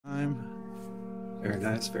Very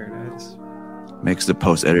nice, very nice. Makes the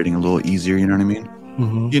post editing a little easier. You know what I mean?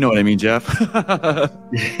 Mm-hmm. You know what I mean, Jeff?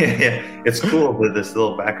 Yeah, it's cool with this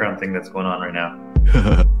little background thing that's going on right now.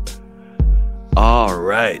 All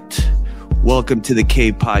right. Welcome to the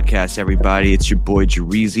Cave Podcast, everybody. It's your boy,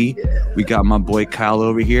 Jarizi. We got my boy, Kyle,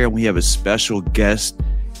 over here, and we have a special guest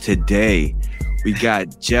today. We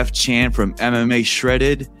got Jeff Chan from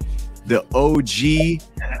MMAShredded, the OG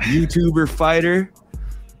YouTuber fighter.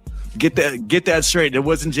 Get that straight. It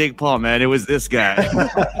wasn't Jake Paul, man. It was this guy.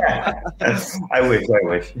 I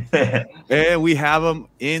wish. And we have him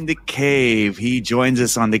in the cave. He joins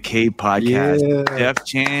us on the Cave Podcast. Yeah. Jeff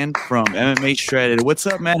Chan from MMAShredded. What's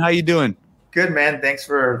up, man? How you doing? Good, man. Thanks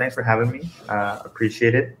for having me.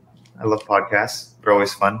 Appreciate it. I love podcasts. They're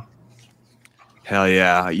always fun. Hell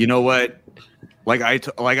yeah. You know what? Like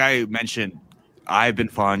I mentioned, I've been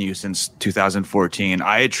following you since 2014.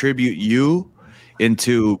 I attribute you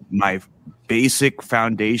into my basic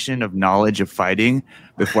foundation of knowledge of fighting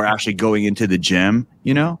before actually going into the gym,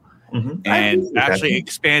 you know, and actually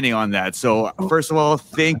expanding on that. So first of all,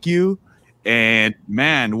 thank you. And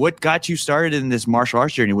man, what got you started in this martial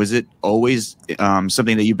arts journey? Was it always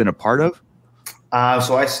something that you've been a part of?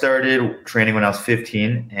 So I started training when I was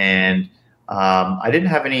 15, and I didn't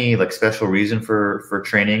have any like special reason for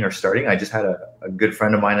training or starting. I just had a good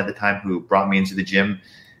friend of mine at the time who brought me into the gym,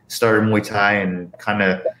 started Muay Thai, and kind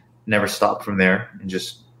of never stopped from there and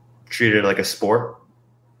just treated it like a sport.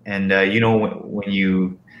 And, when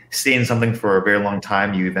you stay in something for a very long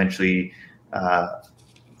time, you eventually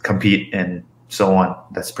compete and so on.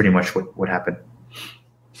 That's pretty much what happened.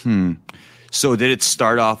 So did it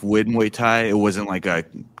start off with Muay Thai? It wasn't like a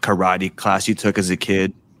karate class you took as a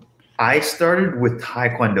kid? I started with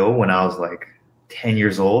Taekwondo when I was like 10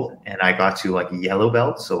 years old, and I got to like yellow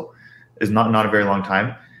belt. So it's not a very long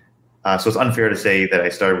time. So it's unfair to say that I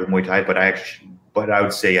started with Muay Thai, but I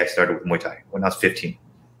would say I started with Muay Thai when I was 15.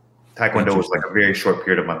 Taekwondo was like a very short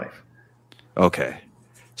period of my life. Okay.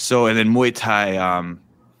 So, and then Muay Thai,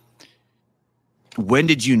 when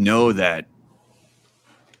did you know that,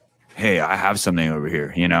 hey, I have something over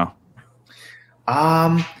here, you know?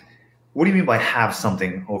 What do you mean by have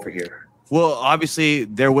something over here? Well, obviously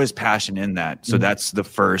there was passion in that. So that's the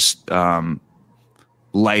first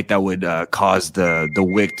light that would cause the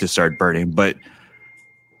wick to start burning. But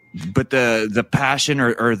the passion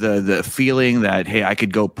or the feeling that, hey, I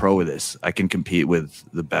could go pro with this. I can compete with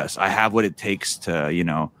the best. I have what it takes to, you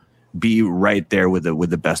know, be right there with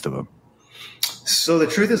the best of them. So the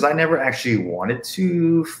truth is I never actually wanted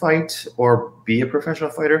to fight or be a professional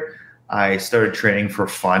fighter. I started training for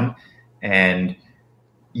fun, and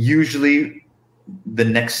usually the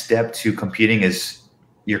next step to competing is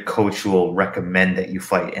your coach will recommend that you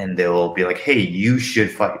fight, and they'll be like, hey, you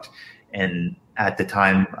should fight. And at the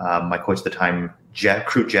time, my coach at the time,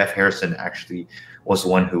 Jeff Harrison, actually was the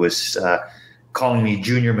one who was calling me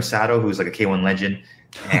Junior Masato, who's like a K1 legend.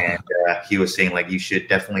 And he was saying like, you should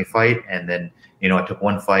definitely fight. And then, I took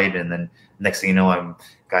one fight, and then next thing you know, I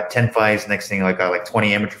got 10 fights. Next thing I got like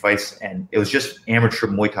 20 amateur fights, and it was just amateur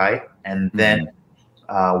Muay Thai. And then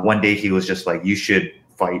one day he was just like, you should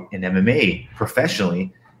fight in MMA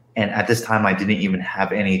professionally. And at this time, I didn't even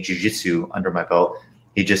have any jiu-jitsu under my belt.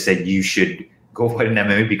 He just said, you should go fight in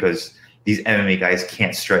MMA because these MMA guys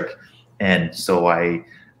can't strike. And so I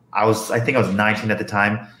think I was 19 at the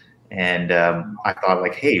time. And I thought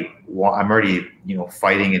like, hey, well, I'm already,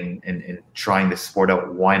 fighting and trying this sport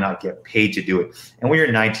out. Why not get paid to do it? And when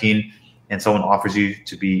you're 19 and someone offers you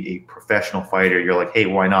to be a professional fighter, you're like, hey,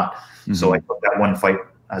 why not? So I took that one fight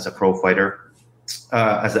as a pro fighter,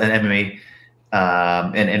 as an MMA,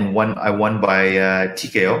 and I won by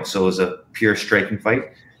TKO. So it was a pure striking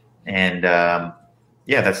fight, and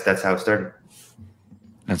that's how it started.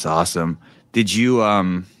 That's awesome. Did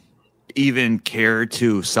you even care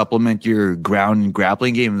to supplement your ground and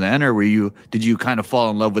grappling game then, or did you kind of fall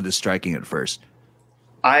in love with the striking at first?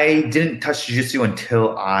 I didn't touch jiu-jitsu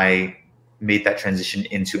until I made that transition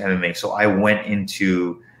into MMA. So I went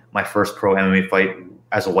into my first pro MMA fight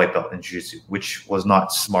as a white belt in jiu-jitsu, which was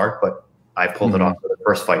not smart, but I pulled it off for the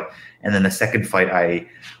first fight. And then the second fight, I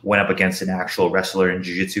went up against an actual wrestler and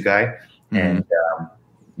jiu-jitsu guy. And,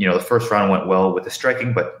 the first round went well with the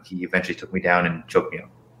striking, but he eventually took me down and choked me out.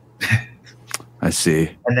 I see.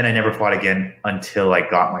 And then I never fought again until I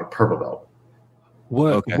got my purple belt.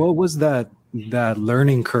 What was that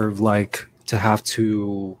learning curve like to have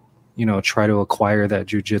to, try to acquire that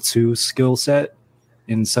jiu-jitsu skill set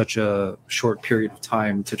in such a short period of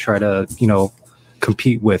time to try to,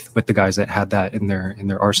 compete with the guys that had that in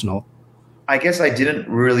their arsenal? I guess I didn't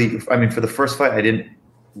really, for the first fight, I didn't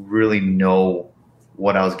really know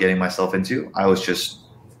what I was getting myself into. I was just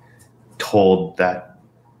told that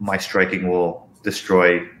my striking will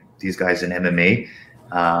destroy these guys in MMA.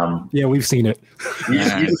 Yeah, we've seen it.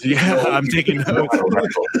 I'm taking notes.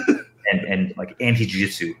 and like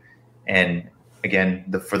anti-jiu-jitsu. And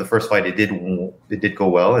again, for the first fight, it did go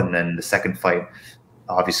well. And then the second fight,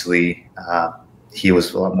 obviously, he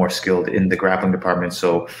was a lot more skilled in the grappling department.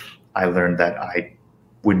 So I learned that I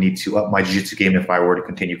would need to up my jiu-jitsu game if I were to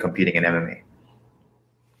continue competing in MMA.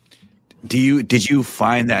 Did you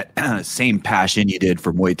find that same passion you did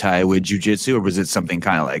for Muay Thai with jiu-jitsu, or was it something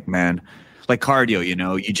kind of like, man, like cardio,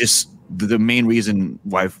 the main reason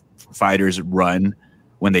why fighters run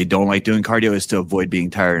when they don't like doing cardio is to avoid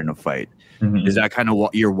being tired in a fight. Mm-hmm. Is that kind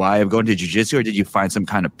of your why of going to jiu-jitsu, or did you find some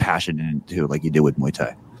kind of passion in it too, like you did with Muay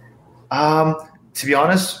Thai? To be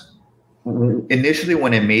honest, initially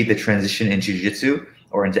when I made the transition into jiu-jitsu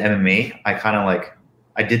or into MMA,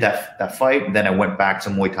 I did that fight. Then I went back to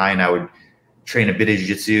Muay Thai and I would train a bit of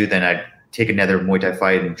jiu-jitsu. Then I'd take another Muay Thai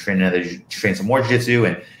fight and train some more jiu-jitsu.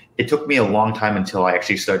 And it took me a long time until I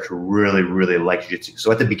actually started to really, really like jiu-jitsu.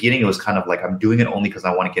 So at the beginning, it was kind of like I'm doing it only because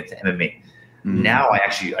I want to get to MMA. Mm-hmm. Now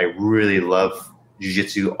I really love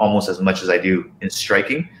jiu-jitsu almost as much as I do in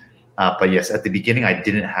striking. But yes, at the beginning, I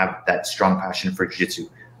didn't have that strong passion for jiu-jitsu.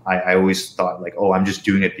 I always thought like, oh, I'm just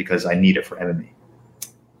doing it because I need it for MMA.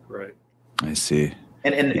 Right. I see.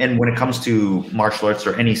 And when it comes to martial arts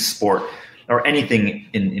or any sport or anything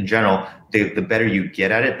in general, the better you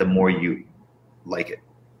get at it, the more you like it.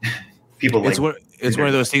 It's one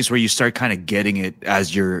of those things where you start kind of getting it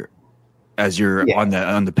as you're on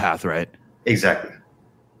the path, right? Exactly.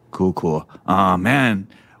 Cool. Man,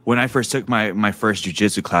 when I first took my first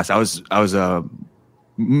jiu-jitsu class, I was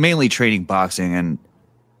mainly training boxing, and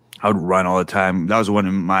I would run all the time. That was one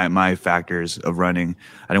of my factors of running.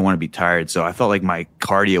 I didn't want to be tired, so I felt like my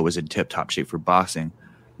cardio was in tip-top shape for boxing.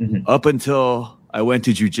 Mm-hmm. Up until I went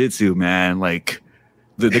to jiu-jitsu, man, like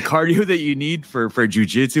the cardio that you need for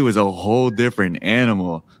jiu-jitsu is a whole different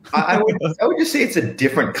animal. I would just say it's a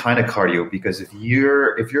different kind of cardio, because if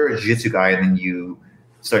you're a jiu-jitsu guy and then you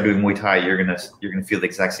start doing Muay Thai, you're gonna feel the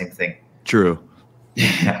exact same thing. True.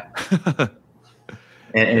 Yeah.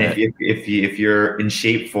 And if you're in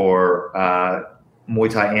shape for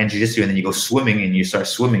Muay Thai and Jiu-Jitsu, and then you go swimming and you start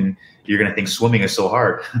swimming, you're gonna think swimming is so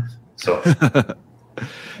hard. So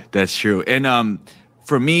that's true. And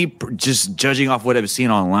for me, just judging off what I've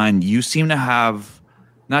seen online, you seem to have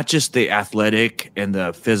not just the athletic and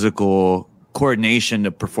the physical coordination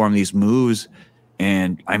to perform these moves,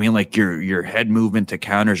 and I mean, like your head movement to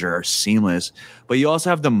counters are seamless, but you also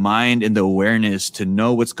have the mind and the awareness to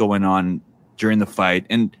know what's going on during the fight.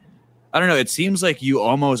 And I don't know, it seems like you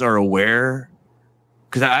almost are aware,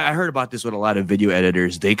 because I heard about this with a lot of video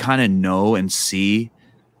editors. They kind of know and see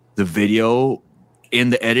the video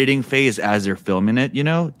in the editing phase as they're filming it.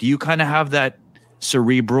 Do you kind of have that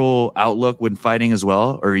cerebral outlook when fighting as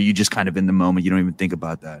well, or are you just kind of in the moment, you don't even think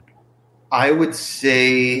about that? I would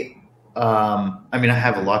say I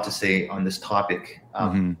have a lot to say on this topic,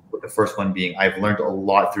 with the first one being I've learned a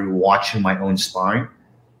lot through watching my own sparring.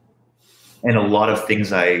 And a lot of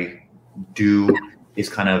things I do is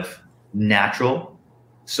kind of natural.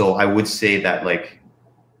 So I would say that, like,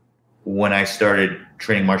 when I started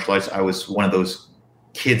training martial arts, I was one of those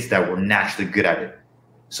kids that were naturally good at it.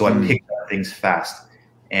 So I picked up things fast.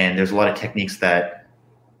 And there's a lot of techniques that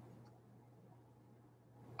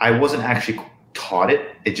I wasn't actually taught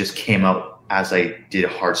it. It just came out as I did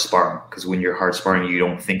hard sparring. Because when you're hard sparring, you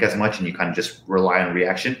don't think as much and you kind of just rely on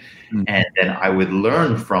reaction. Mm-hmm. And then I would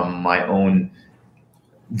learn from my own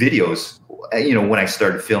videos, when I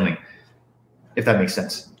started filming, if that makes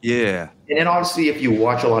sense. Yeah. And then obviously, if you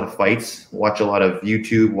watch a lot of fights, watch a lot of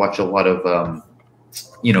YouTube, watch a lot of,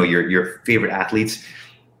 your favorite athletes.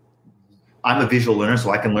 I'm a visual learner,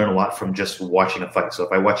 so I can learn a lot from just watching a fight. So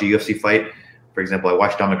if I watch a UFC fight, for example, I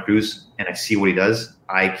watch Dominic Cruz and I see what he does,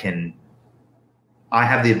 I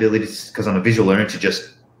have the ability, because I'm a visual learner, to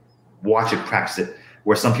just watch it, practice it,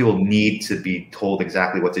 where some people need to be told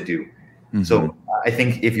exactly what to do. Mm-hmm. So I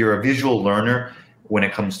think if you're a visual learner when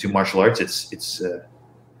it comes to martial arts, it's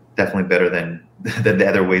definitely better than the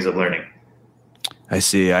other ways of learning. I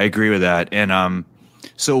see. I agree with that. And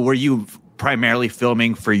so were you primarily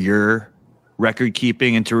filming for your record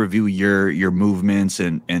keeping and to review your movements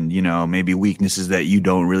and maybe weaknesses that you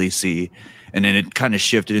don't really see, and then it kind of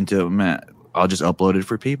shifted into, man, I'll just upload it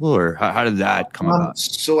for people, or how did that come about?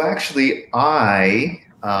 So actually, I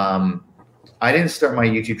didn't start my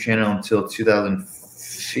YouTube channel until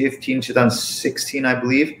 2015, 2016, I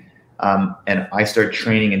believe, and I started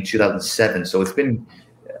training in 2007. So it's been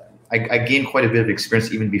I gained quite a bit of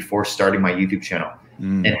experience even before starting my YouTube channel.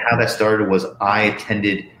 And how that started was I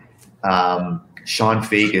attended Sean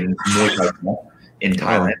Fagan's Muay Thai camp in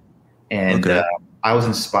Thailand. And I was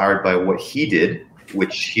inspired by what he did,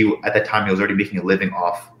 which at that time he was already making a living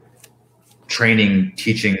off training,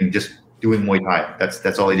 teaching, just doing Muay Thai.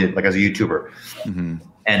 That's all he did, like as a YouTuber. Mm-hmm.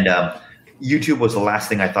 And YouTube was the last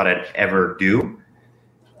thing I thought I'd ever do.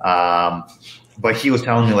 But he was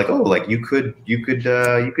telling me like, oh, like you could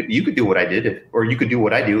do what I did, or you could do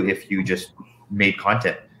what I do if you just made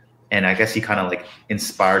content. And I guess he kind of like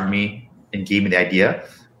inspired me and gave me the idea,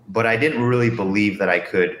 but I didn't really believe that I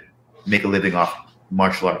could make a living off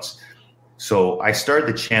martial arts. So I started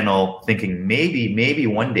the channel thinking maybe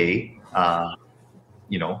one day, I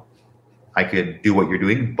could do what you're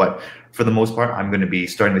doing. But for the most part, I'm going to be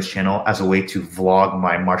starting this channel as a way to vlog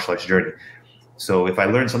my martial arts journey. So if I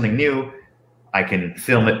learn something new, I can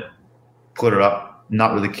film it, put it up,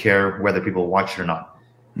 not really care whether people watch it or not.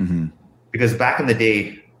 Mm-hmm. Because back in the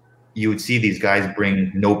day, you would see these guys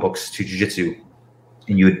bring notebooks to jiu-jitsu,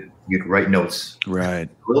 and you'd write notes. Right.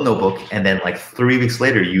 A little notebook, and then like 3 weeks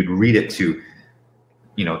later, you'd read it to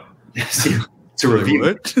review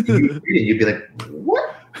it. You'd be like,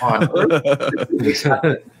 what on earth? It makes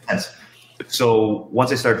sense. So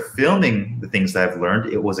once I started filming the things that I've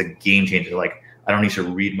learned, it was a game changer. Like I don't need to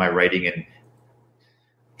read my writing and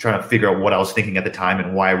trying to figure out what I was thinking at the time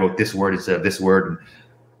and why I wrote this word instead of this word. And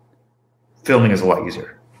filming is a lot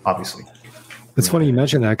easier, obviously. It's funny you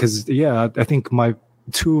mentioned that because I think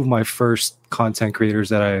two of my first content creators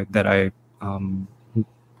that I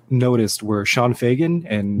noticed were Sean Fagan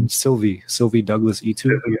and Sylvie Douglas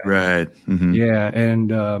E2. Right. Mm-hmm. Yeah, and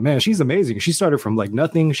man, she's amazing. She started from like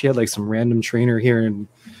nothing. She had like some random trainer here in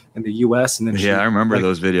the US, and then I remember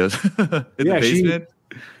those videos. In the basement.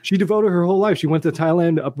 She devoted her whole life. She went to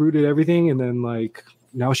Thailand, uprooted everything, and then like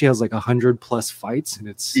now she has like 100+ fights, and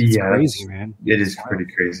it's crazy, man. It is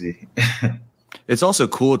pretty crazy. It's also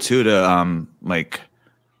cool too to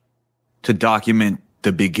document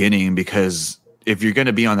the beginning, because if you're going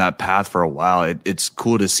to be on that path for a while, it's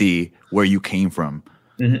cool to see where you came from.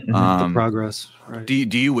 Mm-hmm. The progress. Right. Do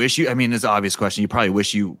you wish it's an obvious question. You probably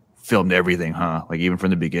wish you filmed everything, huh? Like even from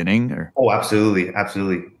the beginning, or? Oh, absolutely.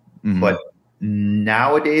 Absolutely. Mm-hmm. But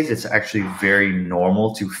nowadays it's actually very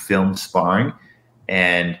normal to film sparring.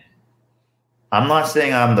 And I'm not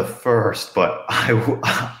saying I'm the first, but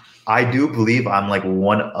I do believe I'm like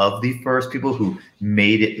one of the first people who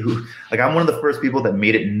made it. I'm one of the first people that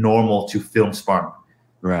made it normal to film sparring.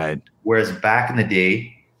 Right. Whereas back in the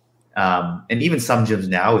day, and even some gyms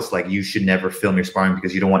now, it's like you should never film your sparring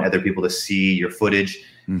because you don't want other people to see your footage.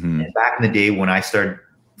 Mm-hmm. And back in the day when I started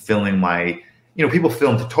filming people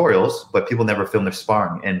film tutorials, but people never film their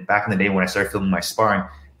sparring. And back in the day when I started filming my sparring,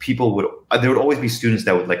 there would always be students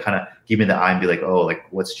that would like kind of give me the eye and be like, oh, like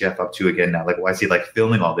what's Jeff up to again now? Like, why is he like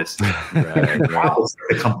filming all this? Right. Now it's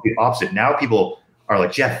the complete opposite. Now people are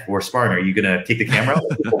like, Jeff, we're sparring. Are you going to take the camera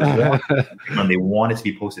out? They want it to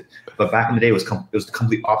be posted. But back in the day, it was the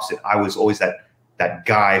complete opposite. I was always that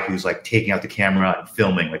guy who's like taking out the camera and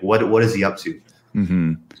filming. Like, what is he up to?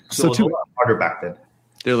 Mm-hmm. So it was a lot harder back then.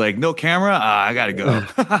 They're like, no camera? I got to go.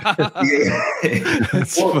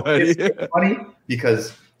 It's funny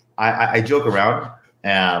because I joke around,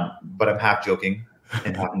 but I'm half joking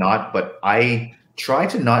and half not. But I try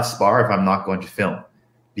to not spar if I'm not going to film,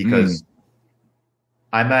 because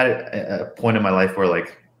I'm at a point in my life where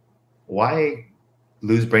like, why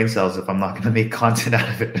lose brain cells if I'm not going to make content out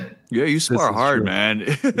of it? Yeah, you spar hard, man.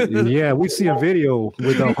 Yeah, we see a video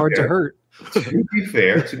with Hard to Hurt. To be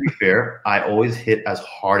fair, I always hit as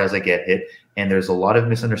hard as I get hit. And there's a lot of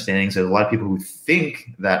misunderstandings. There's a lot of people who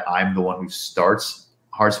think that I'm the one who starts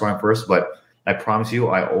hard sparring first, but I promise you,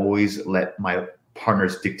 I always let my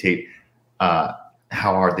partners dictate how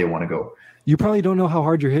hard they want to go. You probably don't know how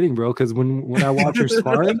hard you're hitting, bro, because when I watch your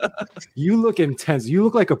sparring, you look intense. You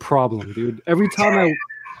look like a problem, dude. Every time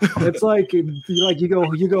it's like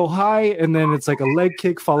you go high, and then it's like a leg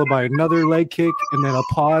kick followed by another leg kick, and then a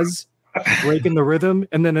pause, breaking the rhythm,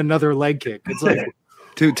 and then another leg kick. It's like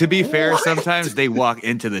to be fair, sometimes they walk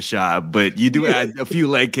into the shot, but you do add a few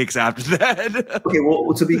leg kicks after that. Okay,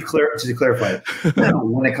 well, to clarify,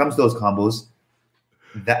 when it comes to those combos,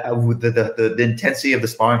 that the intensity of the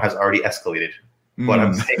sparring has already escalated. But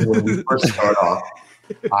I'm saying when we first start off,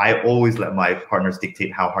 I always let my partners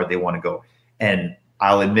dictate how hard they want to go, and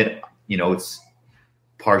I'll admit, it's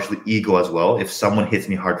partially ego as well. If someone hits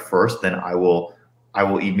me hard first, then I will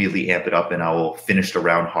immediately amp it up and I will finish the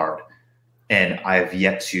round hard. And I have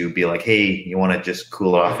yet to be like, hey, you want to just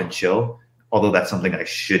cool off and chill? Although that's something I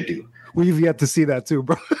should do. We've yet to see that too,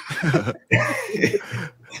 bro.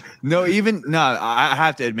 No, I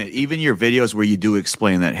have to admit, even your videos where you do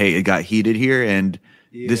explain that, hey, it got heated here and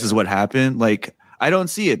this is what happened. Like, I don't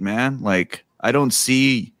see it, man. Like, I don't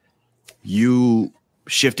see you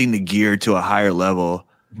shifting the gear to a higher level.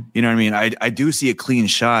 You know what I mean? I do see a clean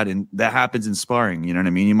shot, and that happens in sparring. You know what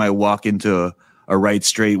I mean? You might walk into a right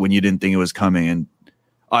straight when you didn't think it was coming. And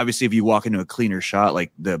obviously, if you walk into a cleaner shot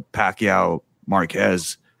like the Pacquiao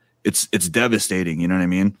Marquez, it's devastating. You know what I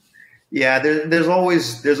mean? Yeah, there's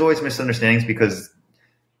always misunderstandings because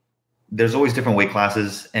there's always different weight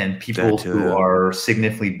classes, and people who are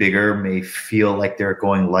significantly bigger may feel like they're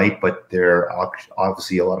going light, but they're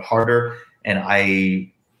obviously a lot harder. And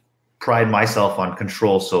I pride myself on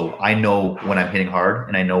control, so I know when I'm hitting hard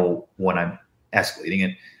and I know when I'm escalating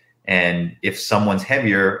it. And if someone's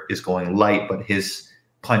heavier is going light, but his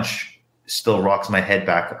punch still rocks my head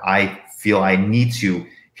back, I feel I need to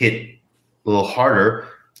hit a little harder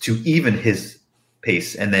to even his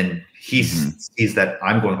pace. And then he sees that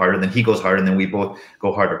I'm going harder, then he goes harder, and then we both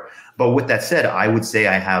go harder. But with that said, I would say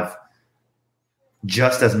I have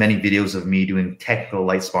just as many videos of me doing technical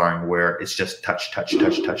light sparring where it's just touch, touch,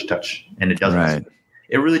 touch, touch, touch. And it doesn't. Right.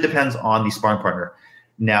 It really depends on the sparring partner.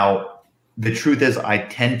 Now, the truth is I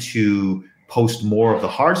tend to post more of the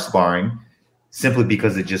hard sparring simply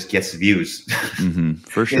because it just gets views.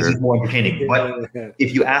 For sure. It's more entertaining. But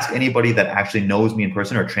if you ask anybody that actually knows me in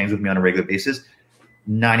person or trains with me on a regular basis,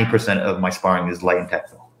 90% of my sparring is light and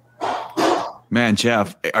technical. Man,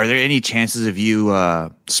 Jeff, are there any chances of you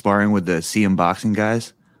sparring with the CM boxing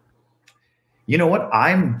guys? You know what?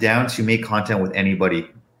 I'm down to make content with anybody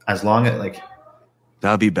as long as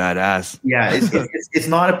that'd be badass. Yeah, it's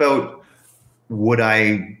not about would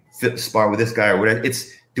I spar with this guy or would I? It's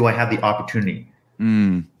do I have the opportunity?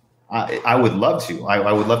 I would love to.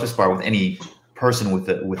 I would love to spar with any person with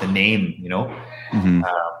a name, you know.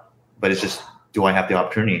 But it's just, do I have the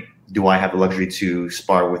opportunity? Do I have the luxury to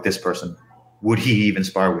spar with this person? Would he even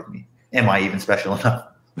spar with me? Am I even special enough?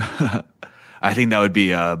 I think that would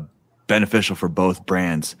be beneficial for both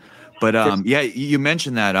brands. But yeah, you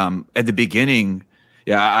mentioned that at the beginning.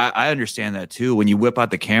 Yeah, I understand that too. When you whip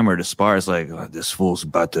out the camera to spar, it's like, oh, this fool's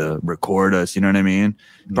about to record us. You know what I mean?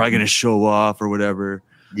 Probably going to show off or whatever.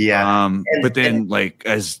 Yeah. But then, like,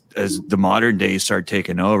 as the modern days start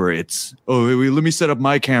taking over, it's, oh, let me set up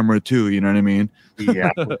my camera too. You know what I mean?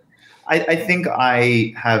 Yeah. I think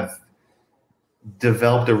I have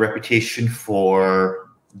developed a reputation for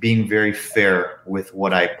being very fair with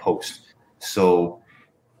what I post. So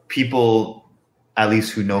people, at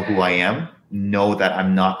least who know who I am, know that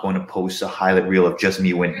I'm not going to post a highlight reel of just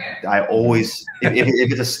me winning. I always,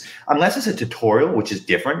 if it's unless it's a tutorial, which is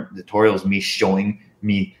different. The tutorial is me showing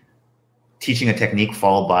me teaching a technique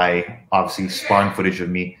followed by obviously sparring footage of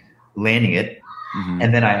me landing it.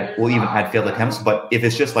 And then I will even add failed attempts. But if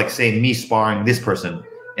it's just like, say, me sparring this person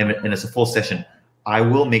and it's a full session, I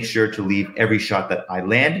will make sure to leave every shot that I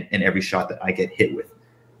land and every shot that I get hit with.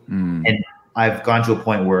 And I've gone to a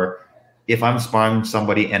point where if I'm sparring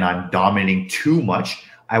somebody and I'm dominating too much,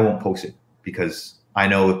 I won't post it because I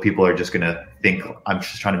know people are just going to think I'm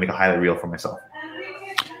just trying to make a highlight reel for myself.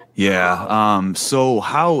 Yeah. So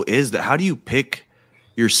how is that? How do you pick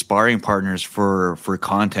your sparring partners for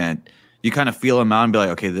content? You kind of feel them out and be like,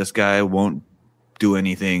 okay, this guy won't do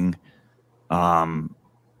anything,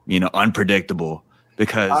 unpredictable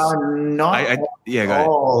because not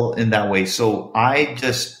all in that way. So I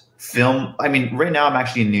just film. I mean, right now I'm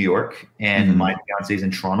actually in New York and my fiance is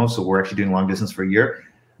in Toronto. So we're actually doing long distance for a year.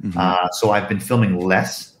 So I've been filming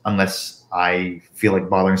less unless I feel like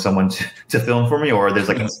bothering someone to film for me, or there's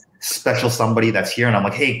like a special somebody that's here and I'm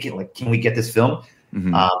like, hey, can we get this film?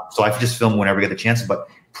 So I just film whenever I get the chance. But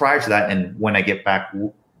prior to that, and when I get back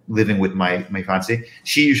living with my fiance,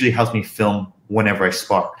 she usually helps me film whenever I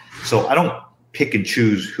spar. So I don't pick and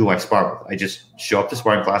choose who I spar with. I just show up to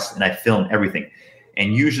sparring class and I film everything.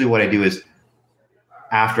 And usually what I do is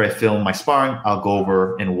after I film my sparring, I'll go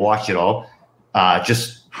over and watch it all,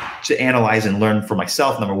 just to analyze and learn for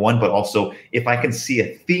myself, number one, but also if I can see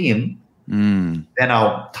a theme, then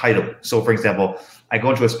I'll title. So for example, I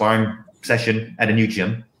go into a sparring session at a new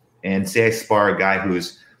gym and say I spar a guy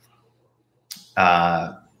who's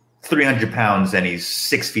 300 pounds and he's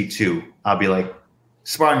 6'2". I'll be like,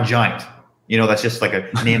 sparring giant. You know, that's just like a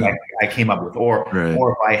name I came up with. Or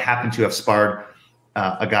if I happen to have sparred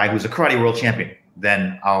a guy who's a karate world champion,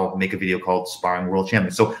 then I'll make a video called Sparring World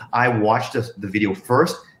Champion. So I watch the video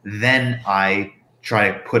first, then I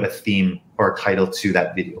try to put a theme or a title to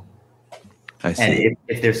that video. I see. And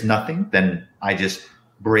if there's nothing, then I just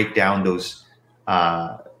break down those,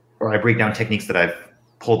 or I break down techniques that I've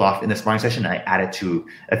pulled off in the sparring session, and I add it to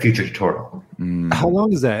a future tutorial. How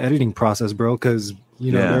long is that editing process, bro? Because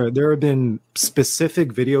there have been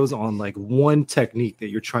specific videos on like one technique that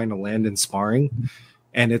you're trying to land in sparring,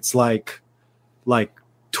 and it's like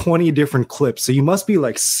 20 different clips. So you must be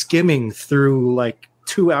like skimming through like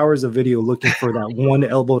 2 hours of video looking for that one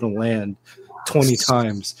elbow to land 20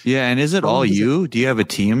 times. Yeah, and is it all you? Do you have a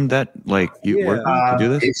team that like you work with to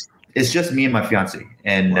do this? It's just me and my fiance,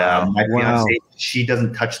 and my fiance, she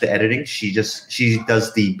doesn't touch the editing. She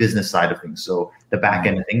does the business side of things, so the back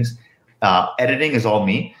end of things. Editing is all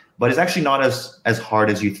me, but it's actually not as hard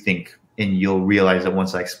as you think, and you'll realize that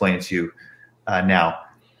once I explain it to you now.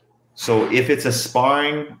 So if it's a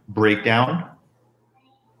sparring breakdown,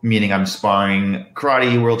 meaning I'm sparring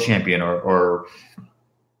karate world champion or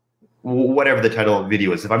whatever the title of the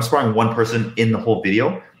video is, if I'm sparring one person in the whole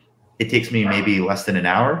video, it takes me maybe less than an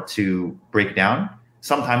hour to break it down.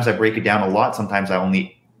 Sometimes I break it down a lot. Sometimes I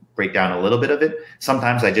only break down a little bit of it.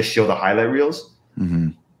 Sometimes I just show the highlight reels.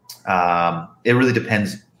 It really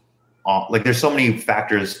depends on, like, there's so many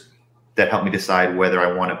factors that help me decide whether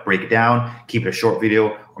I want to break it down, keep it a short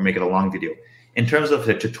video, or make it a long video. In terms of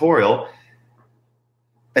the tutorial,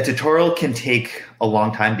 a tutorial can take a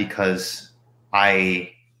long time because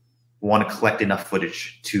I want to collect enough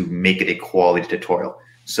footage to make it a quality tutorial.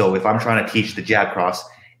 So if I'm trying to teach the jab cross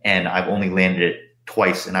and I've only landed it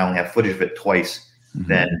twice and I only have footage of it twice,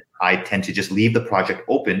 then I tend to just leave the project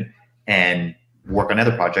open and work on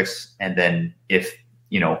other projects. And then if,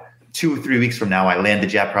 2 or 3 weeks from now I land the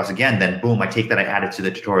jab cross again, then boom, I take that, I add it to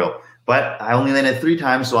the tutorial. But I only landed 3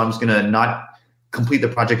 times, so I'm just going to not complete the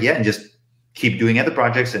project yet and just keep doing other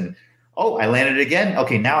projects. And, I landed it again.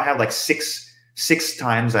 Okay, now I have like six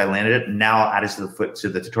times I landed it. Now I'll add it to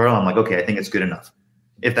the tutorial. I'm like, okay, I think it's good enough.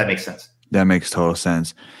 If that makes sense. That makes total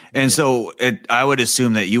sense. And so I would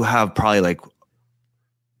assume that you have probably like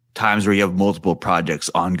times where you have multiple projects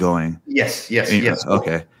ongoing. Yes.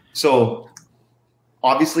 Okay. So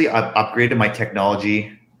obviously I've upgraded my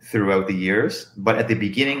technology throughout the years, but at the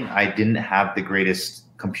beginning I didn't have the greatest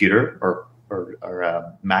computer or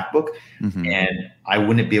MacBook, and I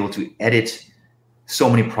wouldn't be able to edit so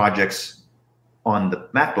many projects on the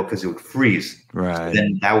MacBook because it would freeze. Right. So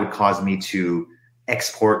then that would cause me to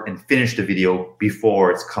export and finish the video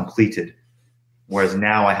before it's completed. Whereas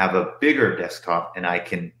now I have a bigger desktop and I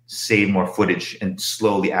can save more footage and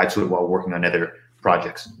slowly add to it while working on other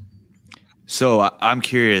projects. So I'm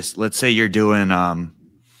curious, let's say you're doing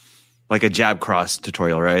like a jab cross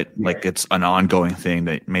tutorial, right? Yeah. Like it's an ongoing thing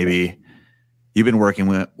that maybe you've been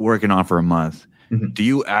working on for a month. Do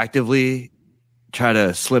you actively try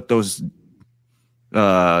to slip those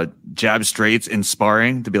jab straights in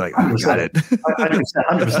sparring to be like, I got it?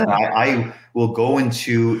 100%. I will go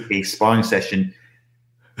into a sparring session.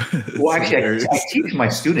 Well, actually, I teach my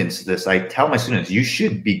students this. I tell my students, you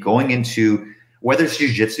should be going into, whether it's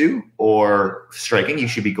jiu-jitsu or striking, you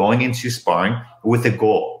should be going into sparring with a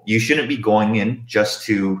goal. You shouldn't be going in just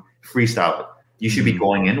to freestyle it. You should be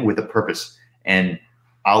going in with a purpose. And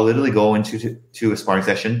I'll literally go into a sparring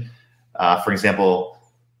session. For example,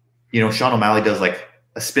 Sean O'Malley does like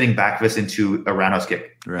a spinning back fist into a roundhouse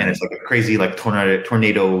kick. Right. And it's like a crazy like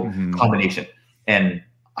tornado combination. And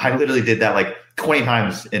I literally did that like 20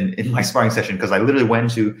 times in my sparring session because I literally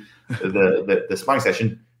went to the sparring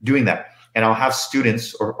session doing that. And I'll have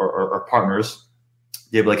students or partners,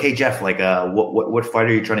 they'll be like, hey, Jeff, like what fight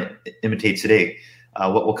are you trying to imitate today?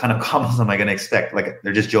 What kind of combos am I going to expect? Like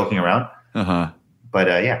they're just joking around. But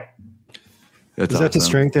yeah. Is that to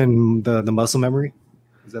strengthen the muscle memory?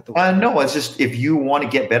 Is that the way? No, it's just if you want to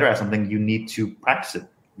get better at something, you need to practice it.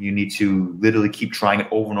 You need to literally keep trying it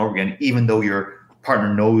over and over again, even though your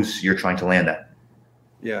partner knows you're trying to land that.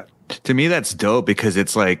 Yeah. To me, that's dope because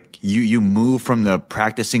it's like you move from the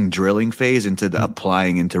practicing drilling phase into the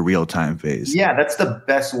applying into real time phase. Yeah, that's the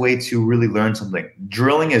best way to really learn something.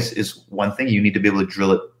 Drilling is one thing. You need to be able to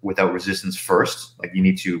drill it without resistance first. Like you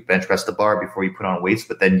need to bench press the bar before you put on weights.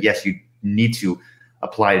 But then, yes, you need to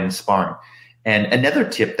apply it in sparring. And another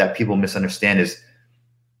tip that people misunderstand is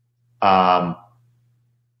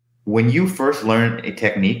when you first learn a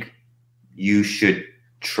technique, you should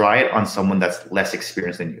try it on someone that's less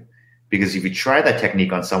experienced than you. Because if you try that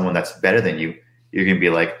technique on someone that's better than you, you're going to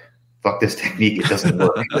be like, fuck this technique, it doesn't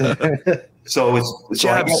work.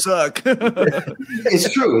 Jabs suck.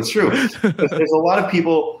 It's true. There's a lot of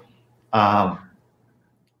people, on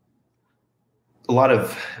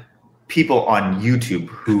YouTube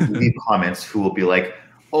who leave comments who will be like,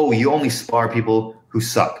 oh, you only spar people who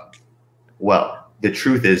suck. Well, the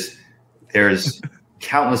truth is there's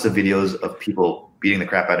countless of videos of people beating the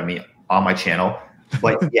crap out of me on my channel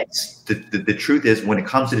But yes, the truth is, when it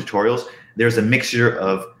comes to tutorials, there's a mixture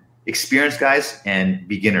of experienced guys and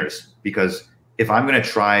beginners. Because if I'm going to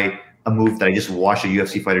try a move that I just watched a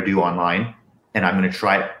UFC fighter do online, and I'm going to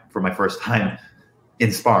try it for my first time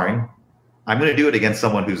in sparring, I'm going to do it against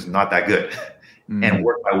someone who's not that good and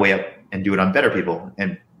work my way up and do it on better people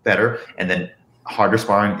and better, and then harder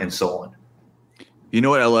sparring and so on. You know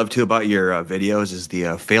what I love too about your videos is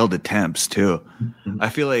the failed attempts too. I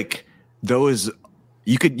feel like those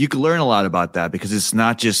you could learn a lot about that, because it's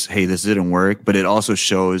not just, hey, this didn't work, but it also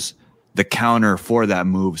shows the counter for that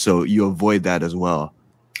move, so you avoid that as well.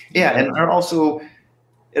 Yeah, and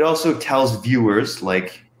it also tells viewers,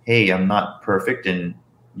 like, hey, I'm not perfect, and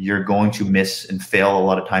you're going to miss and fail a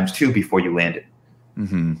lot of times too before you land it.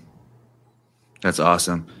 Mm-hmm. That's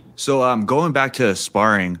awesome. So going back to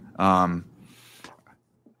sparring, I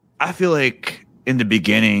feel like in the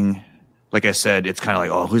beginning, like I said, it's kind of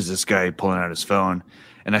like, oh, who's this guy pulling out his phone?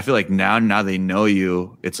 And I feel like now they know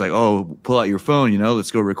you. It's like, oh, pull out your phone,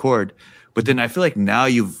 let's go record. But then I feel like now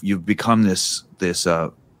you've become this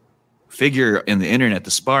figure in the internet,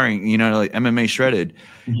 the sparring, like MMAShredded.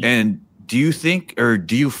 Mm-hmm. And do you think, or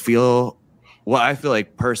do you feel? Well, I feel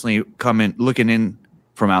like personally, looking in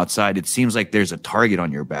from outside, it seems like there's a target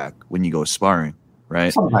on your back when you go sparring,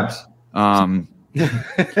 right? Sometimes. You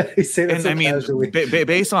say that and so I mean,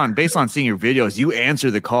 based on seeing your videos, you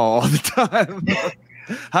answer the call all the time.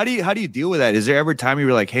 How do you deal with that? Is there ever time you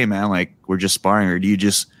were like, hey man, like we're just sparring, or do you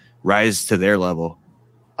just rise to their level?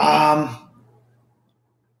 I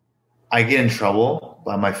get in trouble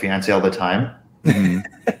by my fiance all the time. Mm-hmm.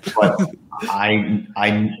 But and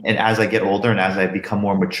as I get older and as I become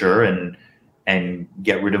more mature and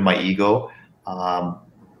get rid of my ego,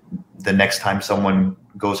 the next time someone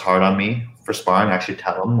goes hard on me for sparring, I actually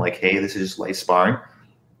tell them, like, hey, this is just light sparring.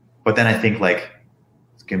 But then I think, like,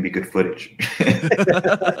 it's gonna be good footage.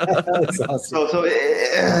 That's awesome. So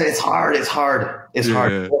it's hard. It's hard. At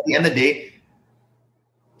the end of the day,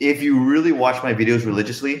 if you really watch my videos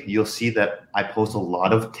religiously, you'll see that I post a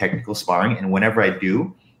lot of technical sparring, and whenever I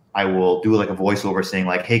do, I will do like a voiceover saying,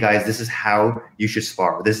 like, hey guys, this is how you should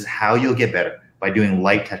spar. This is how you'll get better, by doing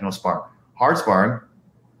light technical sparring. Hard sparring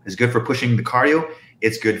is good for pushing the cardio.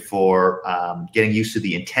 It's good for getting used to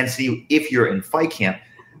the intensity if you're in fight camp.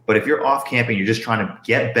 But if you're off camp and you're just trying to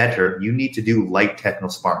get better, you need to do light technical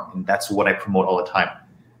sparring. And that's what I promote all the time.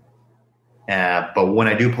 But when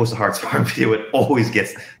I do post a hard sparring video, it always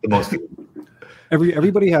gets the most views.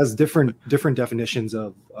 Everybody has different definitions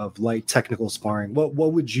of light technical sparring. What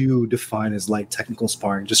would you define as light technical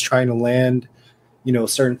sparring? Just trying to land,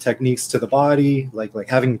 certain techniques to the body, like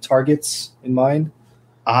having targets in mind?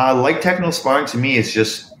 Light technical sparring to me is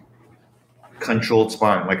just controlled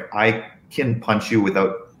sparring. Like, I can punch you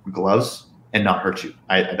without gloves and not hurt you.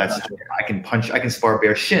 I can spar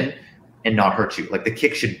bare shin and not hurt you. Like, the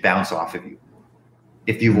kick should bounce off of you.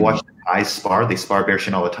 If you've watched guys spar, they spar bare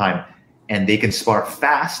shin all the time, and they can spar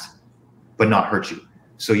fast but not hurt you.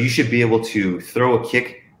 So you should be able to throw a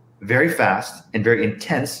kick very fast and very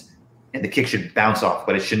intense, and the kick should bounce off,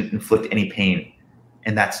 but it shouldn't inflict any pain.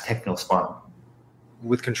 And that's technical sparring.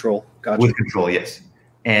 With control. Gotcha. With control, yes.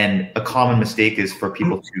 And a common mistake is for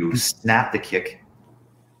people to snap the kick.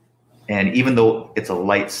 And even though it's a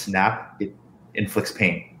light snap, it inflicts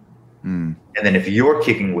pain. And then if you're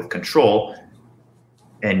kicking with control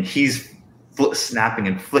and he's snapping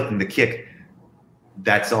and flicking the kick,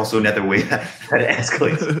 that's also another way that it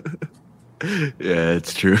escalates. Yeah,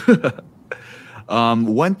 it's true.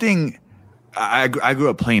 One thing, I grew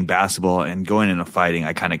up playing basketball, and going into fighting,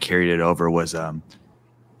 I kind of carried it over, was I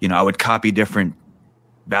would copy different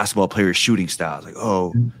basketball players' shooting styles. Like,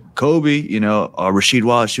 oh, Kobe, Rasheed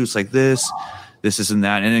Wallace shoots like this, and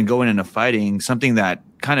that. And then going into fighting, something that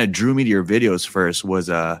kind of drew me to your videos first was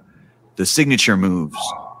the signature moves.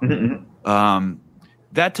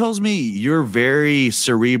 That tells me you're very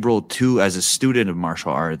cerebral too as a student of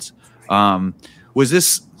martial arts. Was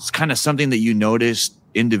this kind of something that you noticed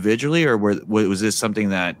individually, or was this something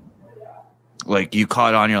that, like, you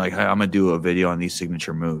caught on? You're like, hey, I'm gonna do a video on these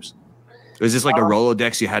signature moves. Was this like a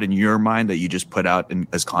Rolodex you had in your mind that you just put out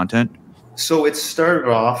as content? So it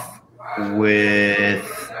started off with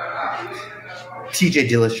TJ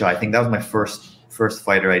Dillashaw. I think that was my first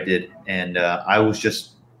fighter I did, and I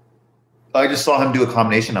just saw him do a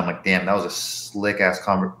combination. I'm like, damn, that was a slick ass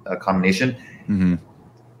combination. And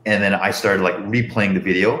then I started like replaying the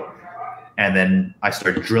video, and then I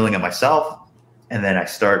started drilling it myself, and then I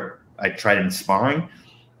tried it in sparring,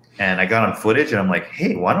 and I got on footage, and I'm like,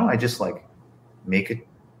 hey, why don't I just like make it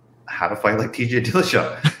how to fight like TJ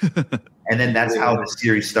Dillashaw? And then that's how the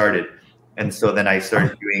series started. And so then I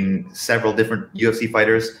started doing several different UFC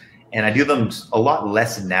fighters, and I do them a lot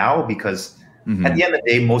less now because at the end of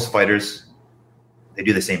the day, most fighters, they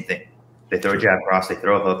do the same thing. They throw a jab cross, they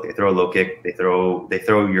throw a hook, they throw a low kick, they throw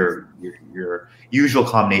your usual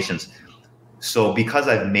combinations. So because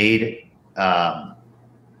I've made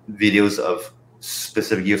videos of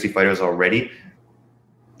specific UFC fighters already,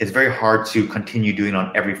 it's very hard to continue doing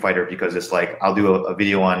on every fighter because it's like I'll do a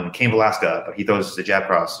video on Cain Velasquez, but he throws a jab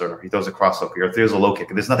cross or he throws a cross hook or he throws a low kick.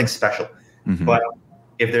 There's nothing special. But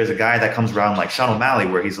if there's a guy that comes around like Sean O'Malley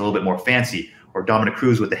where he's a little bit more fancy, or Dominic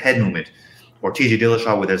Cruz with the head movement, or TJ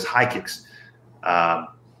Dillashaw with his high kicks, I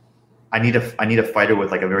need a fighter with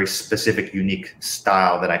like a very specific, unique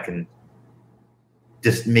style that I can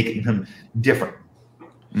just make him different.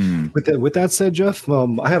 With that said, Jeff,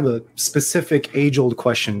 I have a specific age-old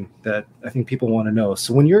question that I think people want to know.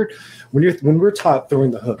 So when we're taught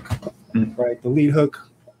throwing the hook, right, the lead hook,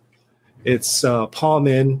 it's palm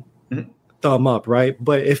in, thumb up, right?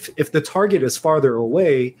 But if the target is farther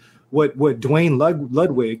away, what Dwayne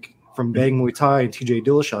Ludwig from Bang Muay Thai and TJ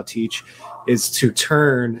Dillashaw teach is to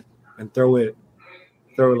turn and throw it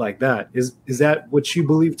like that. Is that what you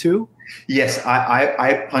believe too? Yes,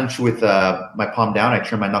 I punch with my palm down. I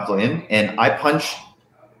turn my knuckle in, and I punch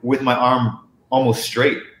with my arm almost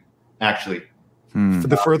straight, actually.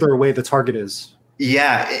 The further away the target is.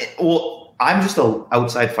 Yeah, well, I'm just an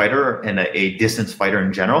outside fighter and a distance fighter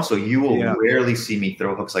in general, so you will rarely see me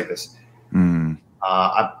throw hooks like this. I'm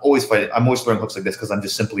always throwing hooks like this because I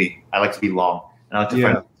like to be long, and I like to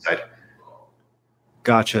fight on the side.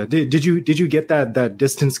 Gotcha. Did you get that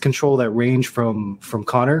distance control, that range from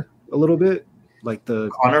Connor a little bit? Like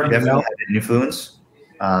Connor definitely had an influence.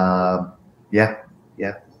 Yeah.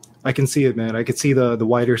 I can see it, man. I could see the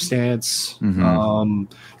wider stance, kind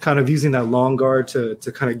of using that long guard to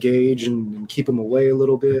kind of gauge and keep him away a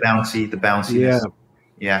little bit. The bounciness.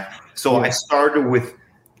 Yeah. So I started with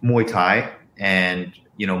Muay Thai, and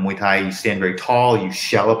Muay Thai, you stand very tall, you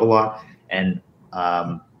shell up a lot, and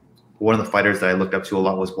one of the fighters that I looked up to a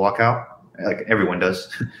lot was Walkout, like everyone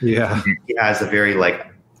does. Yeah. He has a very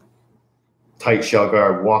tight shell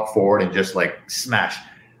guard, walk forward and just smash.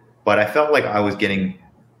 But I felt like I was taking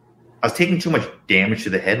too much damage to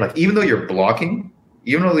the head. Like even though you're blocking,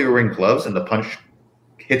 even though you're wearing gloves and the punch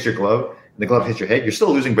hits your glove and the glove hits your head, you're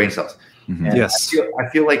still losing brain cells. Yes. I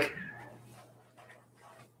feel like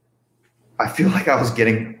I was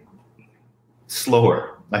getting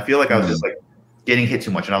slower. I feel like I was just getting hit too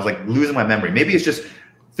much, and I was losing my memory. Maybe it's just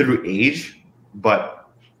through age,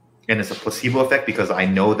 and it's a placebo effect because I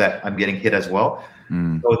know that I'm getting hit as well.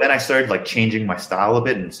 So then I started changing my style a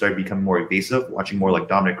bit and started becoming more evasive, watching more like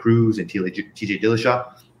Dominic Cruz and TJ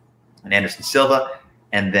Dillashaw and Anderson Silva,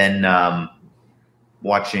 and then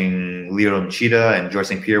watching Lyoto Machida and George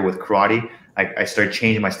St. Pierre with karate. I started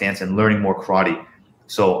changing my stance and learning more karate.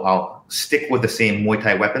 So I'll stick with the same Muay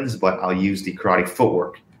Thai weapons, but I'll use the karate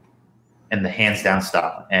footwork and the hands down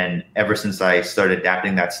style. And ever since I started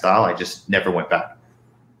adapting that style, I just never went back.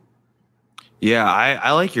 Yeah,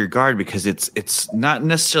 I like your guard because it's not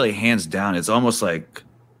necessarily hands down. It's almost like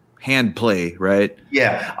hand play, right?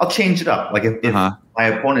 Yeah, I'll change it up. If my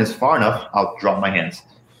opponent is far enough, I'll drop my hands.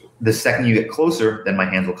 The second you get closer, then my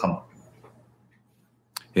hands will come up.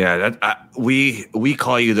 Yeah, we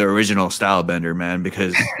call you the original style bender, man,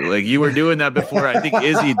 because you were doing that before. I think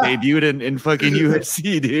Izzy debuted in fucking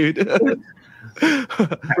UFC, dude.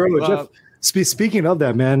 Bro, Jeff, speaking of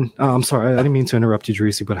that, man, I'm sorry, I didn't mean to interrupt you,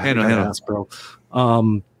 Jerisi, but I had to ask, bro.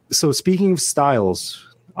 So speaking of styles,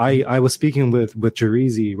 I was speaking with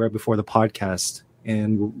Jerisi right before the podcast,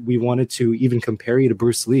 and we wanted to even compare you to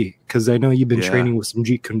Bruce Lee because I know you've been training with some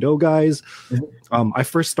Jeet Kune Do guys. I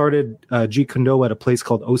first started Jeet Kune Do at a place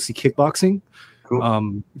called OC Kickboxing.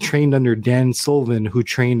 Cool. Trained under Dan Sullivan, who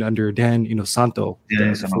trained under Dan Inosanto,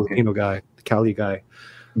 the Filipino guy, the Cali guy.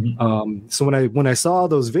 So when I saw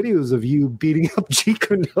those videos of you beating up Jeet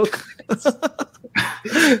Kune Do,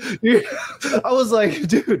 I was like,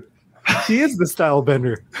 dude, he is the style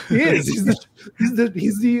bender. He is.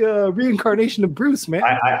 He's the reincarnation of Bruce, man.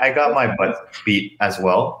 I got my butt beat as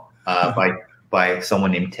well by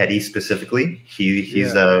someone named Teddy specifically.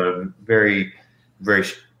 He's a very, very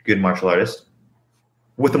good martial artist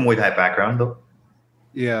with a Muay Thai background, though.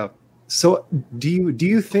 Yeah. So do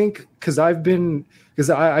you think, because I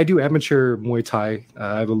do amateur Muay Thai,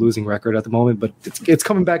 I have a losing record at the moment, but it's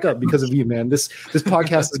coming back up because of you, man. This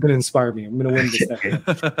podcast is going to inspire me. I'm going to win this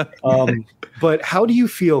thing. But how do you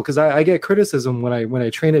feel? Because I get criticism when I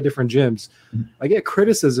train at different gyms. I get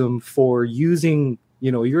criticism for using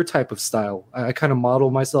your type of style. I kind of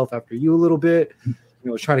model myself after you a little bit.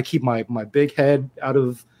 Trying to keep my big head out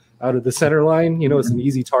of out of the center line. It's an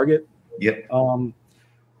easy target. Yep.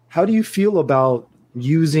 How do you feel about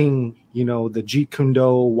using, the Jeet Kune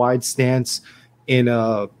Do wide stance in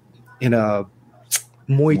a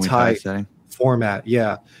Muay Thai setting format?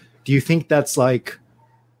 Yeah. Do you think that's like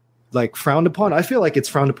frowned upon? I feel like it's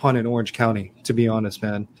frowned upon in Orange County, to be honest,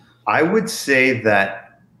 man. I would say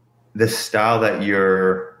that the style that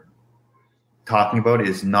you're talking about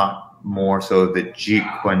is not more so the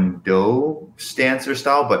Jeet Kune Do stance or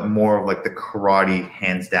style, but more of like the karate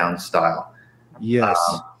hands down style. Yes.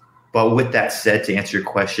 But with that said, to answer your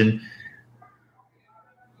question,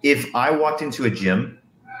 if I walked into a gym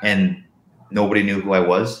and nobody knew who I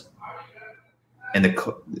was, and the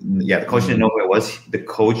coach didn't know who I was, the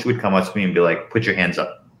coach would come up to me and be like, "Put your hands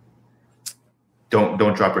up. Don't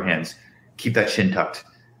drop your hands. Keep that chin tucked.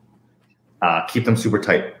 Keep them super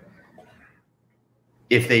tight."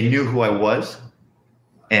 If they knew who I was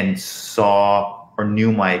and saw or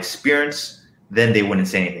knew my experience, then they wouldn't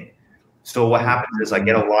say anything. So what happens is I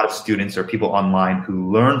get a lot of students or people online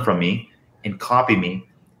who learn from me and copy me.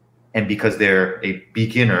 And because they're a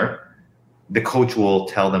beginner, the coach will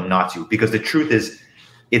tell them not to. Because the truth is,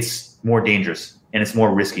 it's more dangerous and it's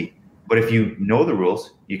more risky. But if you know the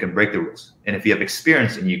rules, you can break the rules. And if you have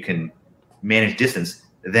experience and you can manage distance,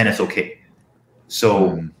 then it's okay.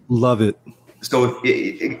 So love it. So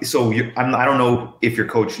I don't know if your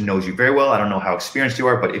coach knows you very well. I don't know how experienced you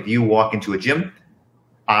are. But if you walk into a gym,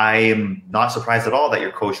 I am not surprised at all that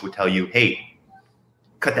your coach would tell you, "Hey,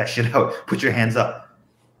 cut that shit out. Put your hands up."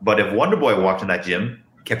 But if Wonder Boy walked in that gym,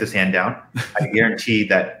 kept his hand down, I guarantee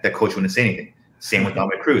that the coach wouldn't say anything. Same with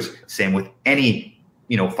Dominic Cruz. Same with any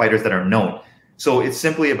fighters that are known. So it's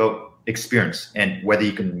simply about experience and whether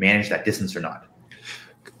you can manage that distance or not.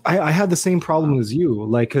 I had the same problem as you,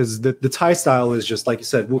 because the Thai style is just like you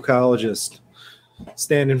said, Wukao, just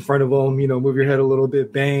stand in front of them, move your head a little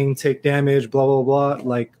bit, bang, take damage, blah, blah, blah.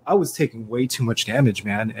 Like, I was taking way too much damage,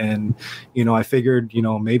 man. And, I figured,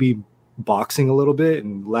 maybe boxing a little bit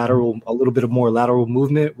and a little bit of more lateral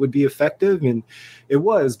movement would be effective. And it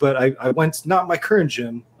was, but I went, not my current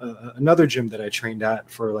gym, another gym that I trained at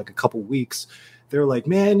for like a couple weeks. They were like,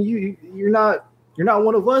 "Man, you're not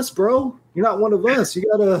one of us, bro. You're not one of us. You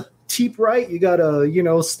gotta teep right. You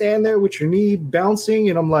gotta, stand there with your knee bouncing."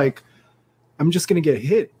 And I'm like, I'm just gonna get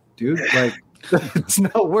hit, dude. Like, it's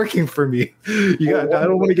not working for me. I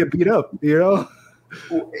don't want to get beat up,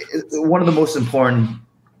 One of the most important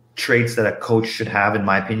traits that a coach should have, in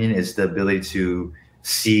my opinion, is the ability to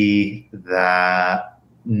see that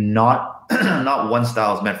not one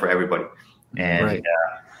style is meant for everybody. And right.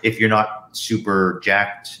 If you're not super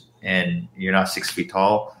jacked and you're not 6 feet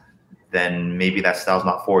tall, then maybe that style's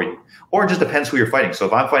not for you. Or it just depends who you're fighting. So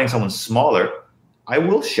if I'm fighting someone smaller, I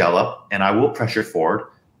will shell up and I will pressure forward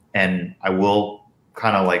and I will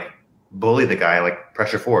kind of like bully the guy, like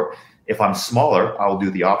pressure forward. If I'm smaller, I'll do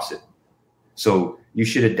the opposite. So you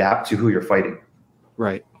should adapt to who you're fighting.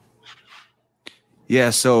 Right. Yeah.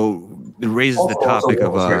 So it raises the topic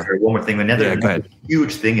of sorry, one more thing. Another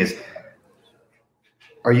huge thing is,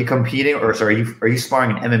 are you competing or are you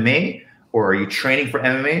sparring in MMA, or are you training for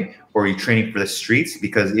MMA, or are you training for the streets?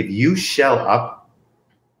 Because if you shell up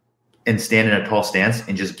and stand in a tall stance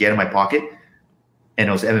and just get in my pocket and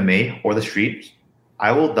it was MMA or the street,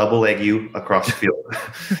 I will double leg you across the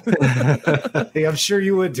field. Hey, I'm sure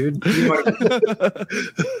you would, dude.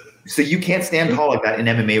 So you can't stand tall like that in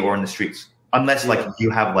MMA or in the streets unless like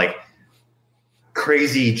you have like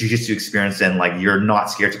crazy jiu-jitsu experience and like you're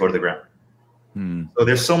not scared to go to the ground. So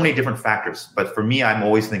there's so many different factors. But for me, I'm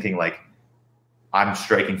always thinking like I'm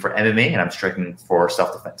striking for MMA and I'm striking for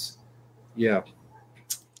self-defense. Yeah.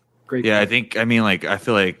 Great. Yeah, I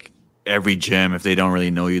feel like every gym, if they don't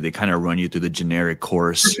really know you, they kind of run you through the generic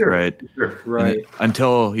course, right? Sure. Right.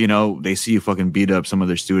 Until, they see you fucking beat up some of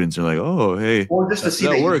their students. They're like, "Oh, hey, or just to see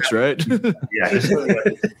that works, right?" Yeah.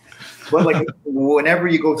 But like whenever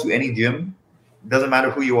you go to any gym, doesn't matter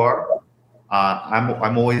who you are,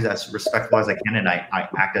 I'm always as respectful as I can, and I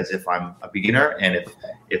act as if I'm a beginner. And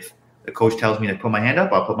if the coach tells me to put my hand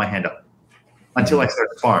up, I'll put my hand up until I start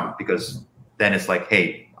sparring, because then it's like,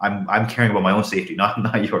 hey, I'm caring about my own safety,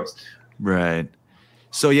 not yours. Right.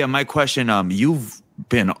 So yeah, my question, you've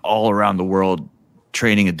been all around the world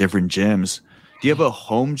training at different gyms. Do you have a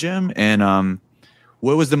home gym? And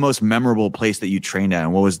what was the most memorable place that you trained at?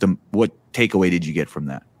 And what takeaway did you get from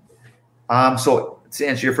that? So to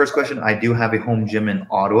answer your first question, I do have a home gym in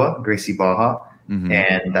Ottawa, Gracie Baja,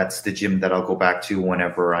 and that's the gym that I'll go back to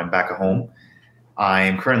whenever I'm back at home.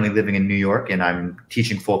 I'm currently living in New York, and I'm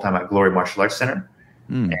teaching full-time at Glory Martial Arts Center.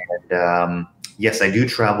 And yes, I do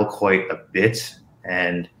travel quite a bit.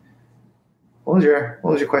 And what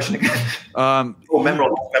was your question again?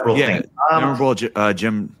 Memorable thing. Memorable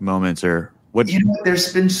gym moments or what?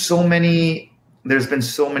 There's been so many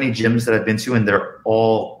gyms that I've been to, and they're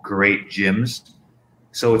all great gyms.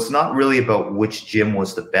 So it's not really about which gym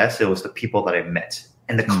was the best. It was the people that I met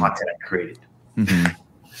and the content I created. Mm-hmm.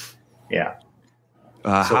 Yeah.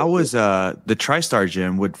 How was the TriStar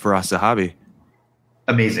gym with Faraz Zahabi?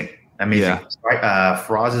 Amazing. Yeah.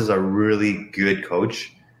 Faraz is a really good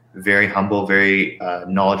coach, very humble, very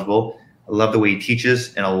knowledgeable. I love the way he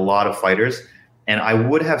teaches, and a lot of fighters. And I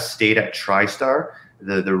would have stayed at TriStar.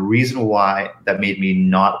 The reason why that made me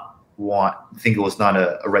not think it was not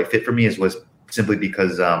a right fit for me was simply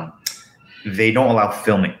because they don't allow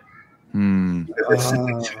filming. There's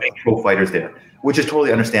simply too many pro fighters there, which is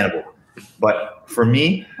totally understandable. But for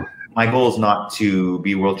me, my goal is not to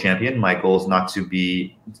be world champion. My goal is not to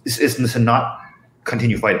not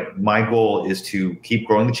continue fighting. My goal is to keep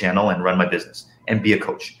growing the channel and run my business and be a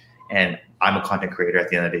coach. And I'm a content creator at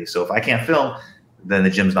the end of the day. So if I can't film, then the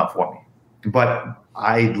gym's not for me. But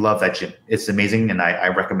I love that gym. It's amazing, and I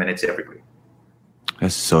recommend it to everybody.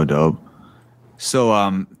 That's so dope. So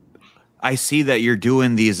I see that you're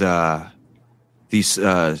doing these trips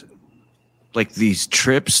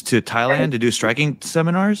to Thailand to do striking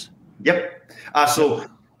seminars. Yep. So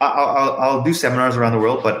I'll do seminars around the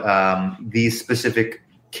world, but these specific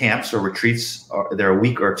camps or retreats they're a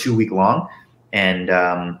week or 2 week long, and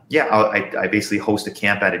I basically host a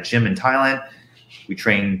camp at a gym in Thailand. We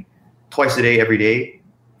train twice a day, every day,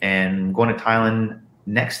 and going to Thailand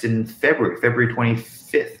next in February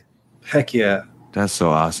 25th. Heck yeah. That's so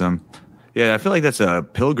awesome. Yeah, I feel like that's a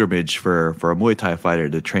pilgrimage for a Muay Thai fighter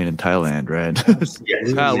to train in Thailand, right?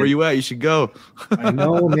 Yes. Kyle, where you at? You should go. I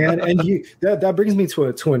know, man. And that brings me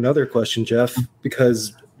to another question, Jeff,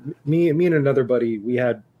 because me and another buddy, we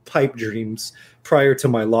had pipe dreams prior to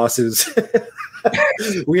my losses.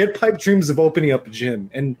 We had pipe dreams of opening up a gym.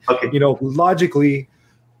 And, logically,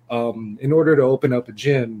 in order to open up a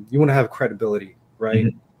gym, you want to have credibility, right?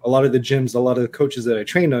 Mm-hmm. A lot of the coaches that I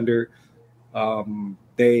trained under,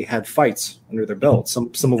 they had fights under their belts,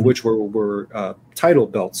 some of which were title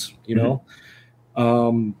belts,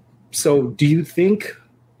 So do you think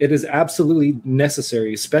it is absolutely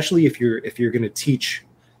necessary, especially if you're going to teach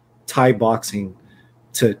Thai boxing,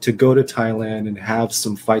 to go to Thailand and have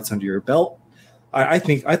some fights under your belt? I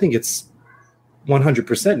think it's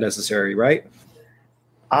 100% necessary, right?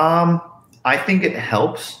 I think it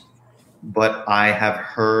helps, but I have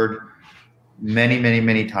heard many, many,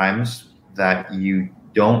 many times that you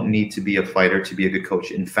don't need to be a fighter to be a good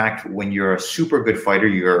coach. In fact, when you're a super good fighter,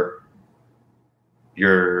 you're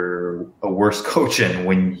a worse coach, and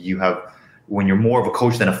when you're more of a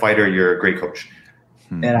coach than a fighter, you're a great coach.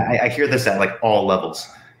 And I hear this at like all levels.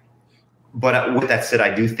 But with that said,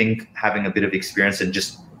 I do think having a bit of experience and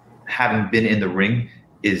just having been in the ring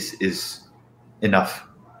is enough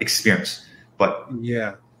experience. But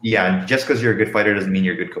yeah, just because you're a good fighter doesn't mean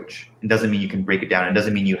you're a good coach. It doesn't mean you can break it down. It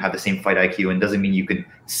doesn't mean you have the same fight IQ, and doesn't mean you can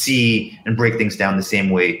see and break things down the same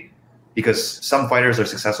way. Because some fighters are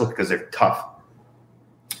successful because they're tough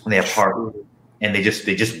and they have heart, and they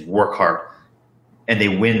just work hard, and they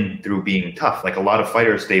win through being tough. Like a lot of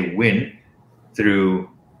fighters, they win through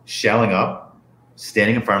shelling up,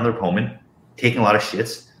 standing in front of their opponent, taking a lot of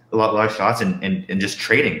shots, and just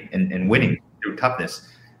trading and winning through toughness.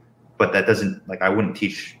 But that doesn't, I wouldn't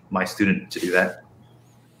teach my student to do that.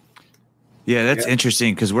 Yeah, that's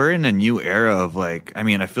interesting, because we're in a new era of I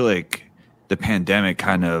feel like the pandemic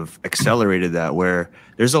kind of accelerated that, where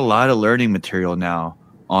there's a lot of learning material now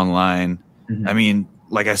online. Mm-hmm.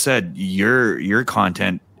 Like I said, your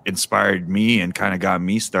content inspired me and kind of got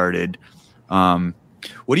me started.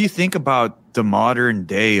 What do you think about the modern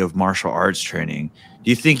day of martial arts training? Do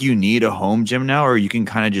you think you need a home gym now, or you can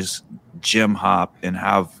kind of just gym hop and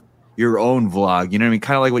have your own vlog? You know what I mean?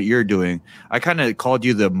 Kind of like what you're doing. I kind of called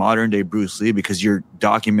you the modern day Bruce Lee because you're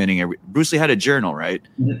documenting Bruce Lee had a journal, right?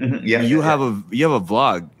 Mm-hmm. Yeah. You have a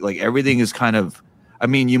vlog. Like everything is kind of,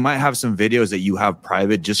 you might have some videos that you have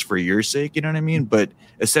private just for your sake, you know what I mean? But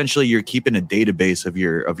essentially you're keeping a database of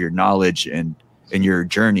your knowledge and your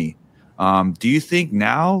journey. Do you think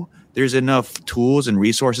now there's enough tools and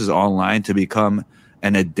resources online to become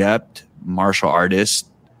an adept martial artist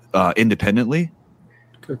independently?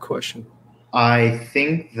 Good question. I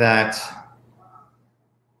think that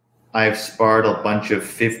I've sparred a bunch of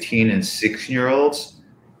 15 and 16-year-olds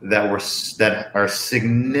that are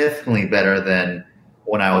significantly better than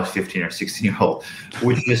when I was 15 or 16-year-old,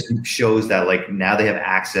 which just shows that now they have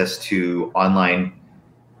access to online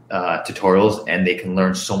tutorials, and they can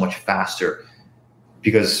learn so much faster.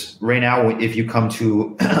 Because right now, if you come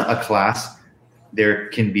to a class, there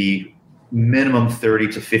can be minimum 30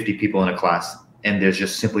 to 50 people in a class, and there's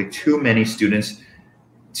just simply too many students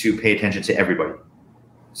to pay attention to everybody.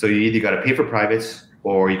 So you either got to pay for privates,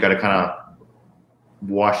 or you got to kind of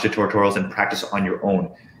watch the tutorials and practice on your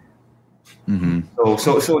own. Mm-hmm.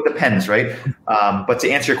 So it depends, right? But to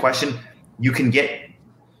answer your question, you can get,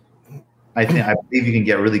 I believe you can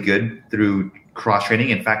get really good through cross training.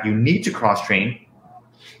 In fact, you need to cross train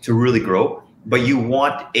to really grow, but you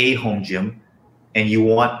want a home gym, and you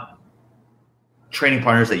want training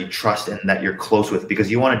partners that you trust and that you're close with, because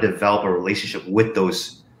you want to develop a relationship with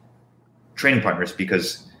those training partners.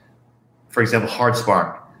 Because, for example, hard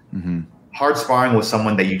sparring. Mm-hmm. Hard sparring with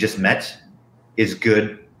someone that you just met is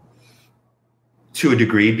good to a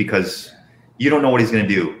degree, because you don't know what he's going to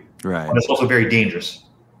do. Right. But it's also very dangerous.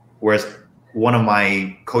 Whereas one of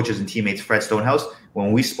my coaches and teammates, Fred Stonehouse,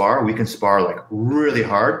 when we spar, we can spar like really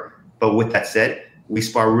hard. But with that said, we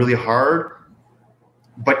spar really hard,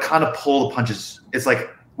 but kind of pull the punches. It's like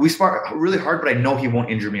we spar really hard, but I know he won't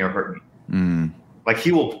injure me or hurt me. Mm. Like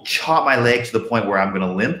he will chop my leg to the point where I'm going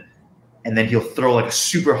to limp, and then he'll throw like a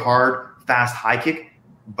super hard, fast high kick.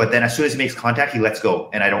 But then as soon as he makes contact, he lets go,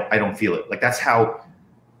 and I don't feel it. Like that's how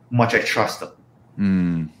much I trust him.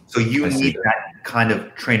 Mm. So you need that kind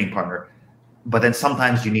of training partner. But then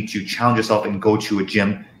sometimes you need to challenge yourself and go to a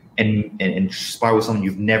gym and spar with someone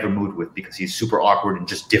you've never moved with, because he's super awkward and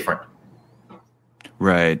just different.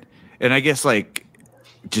 Right. And I guess like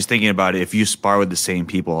just thinking about it, if you spar with the same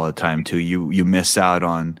people all the time too, you miss out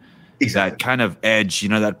on that kind of edge,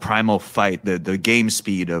 that primal fight, the game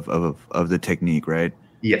speed of the technique, right?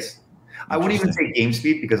 Yes. I wouldn't even say game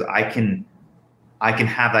speed, because I can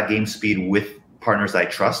have that game speed with partners that I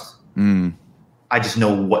trust. Mm. I just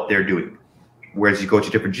know what they're doing. Whereas you go to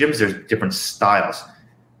different gyms, there's different styles.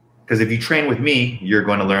 Because if you train with me, you're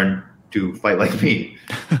going to learn to fight like me.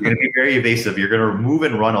 You're going to be very evasive. You're going to move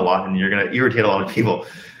and run a lot, and you're going to irritate a lot of people.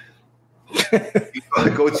 You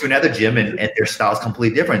go to another gym, and their style is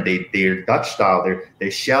completely different. They're Dutch style. They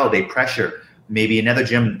shell. They pressure. Maybe another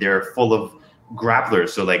gym, they're full of grapplers.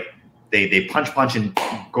 So like they punch and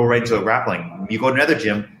go right into a grappling. You go to another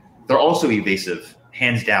gym, they're also evasive,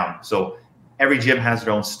 hands down. So every gym has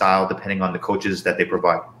their own style depending on the coaches that they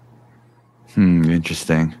provide.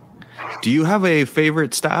 Interesting. Do you have a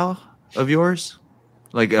favorite style of yours?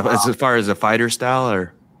 Like as far as a fighter style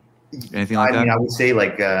or anything like that? I mean, I would say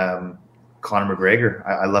like Conor McGregor.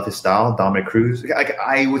 I love his style. Dominic Cruz.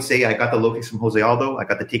 I would say I got the low kicks from Jose Aldo. I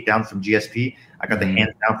got the takedowns from GSP. I got the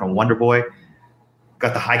hands down from Wonder Boy.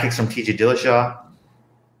 Got the high kicks from TJ Dillashaw.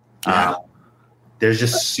 Yeah. There's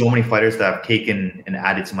just so many fighters that I've taken and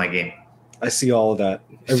added to my game. I see all of that.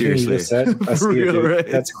 Everything you just said, I see it, dude.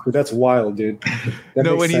 Right? That's wild, dude.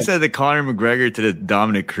 When he said the Conor McGregor to the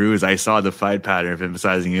Dominic Cruz, I saw the fight pattern of him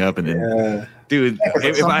sizing you up, and then, dude,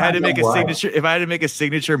 if I had to make a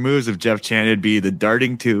signature moves of Jeff Chan, it'd be the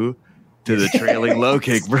darting two to the trailing low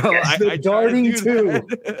kick, bro. The darting two.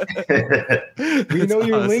 We know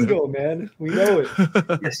your lingo, man. We know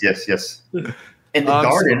it. Yes. And the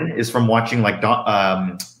darting is from watching like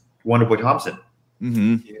Wonder Boy Thompson.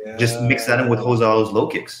 Mm-hmm. Yeah. Just mix that in with Jose Aldo's low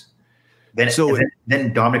kicks.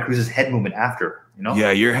 Then Dominic Cruz's head movement after,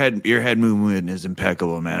 Yeah, your head movement is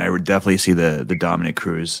impeccable, man. I would definitely see the Dominic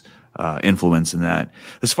Cruz influence in that.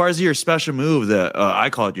 As far as your special move,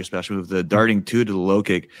 I call it your special move, the darting two to the low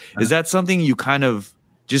kick. Is that something you kind of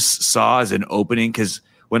just saw as an opening? Because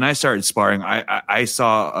when I started sparring, I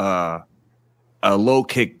saw a low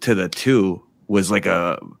kick to the two was like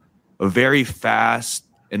a very fast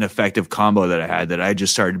and effective combo that I had that I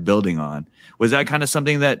just started building on. Was that kind of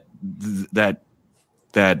something that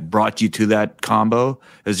brought you to that combo?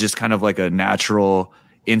 It was just kind of like a natural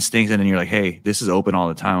instinct, and then you're like, hey, this is open all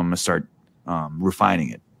the time. I'm going to start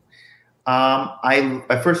refining it.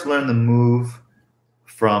 I first learned the move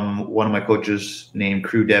from one of my coaches named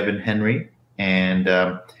Crew Devin Henry, and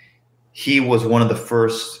he was one of the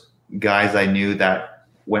first guys I knew that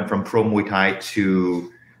went from pro Muay Thai to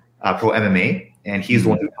pro MMA. And he's the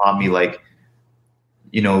one who taught me, like,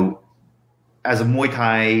 as a Muay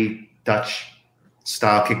Thai Dutch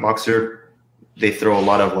style kickboxer, they throw a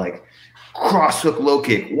lot of like cross hook low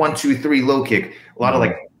kick, 1, 2, 3 low kick, a lot of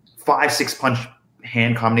like 5, 6 punch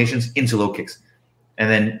hand combinations into low kicks. And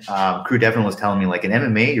then Crew Devin was telling me, like, in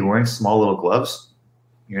MMA, you're wearing small little gloves.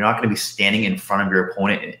 You're not going to be standing in front of your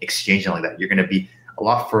opponent and exchanging like that. You're going to be a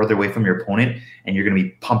lot further away from your opponent, and you're going to be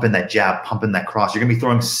pumping that jab, pumping that cross. You're going to be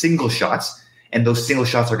throwing single shots. And those single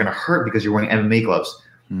shots are going to hurt because you're wearing MMA gloves.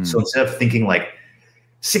 So instead of thinking like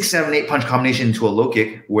 6, 7, 8 punch combination into a low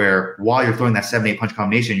kick, where while you're throwing that 7, 8 punch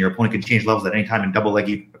combination, your opponent can change levels at any time and double leg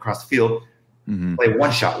you across the field, Play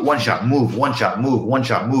one shot, move, one shot, move, one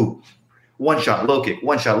shot, move, one shot, low kick,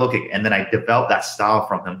 one shot, low kick. And then I developed that style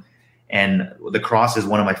from him. And the cross is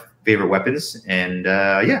one of my favorite weapons. And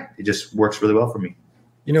it just works really well for me.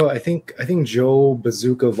 You know, I think Joe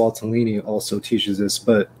Bazooka Valtellini also teaches this,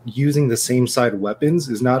 but using the same side weapons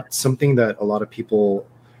is not something that a lot of people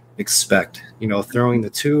expect. You know, throwing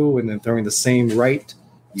the two and then throwing the same right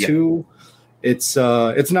two. It's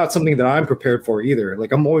not something that I'm prepared for either.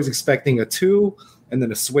 Like, I'm always expecting a two and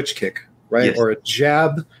then a switch kick, right? Yes. Or a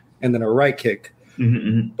jab and then a right kick.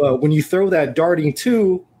 But when you throw that darting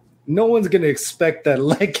two, no one's going to expect that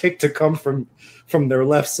leg kick to come from their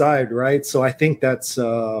left side, right? So I think that's,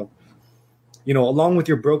 along with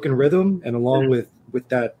your broken rhythm and along with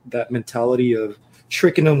that mentality of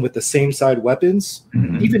tricking them with the same side weapons,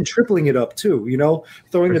 even tripling it up too,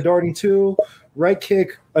 throwing the darting two, right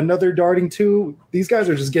kick, another darting two. These guys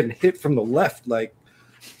are just getting hit from the left. Definitely.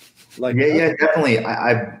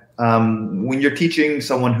 When you're teaching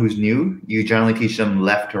someone who's new, you generally teach them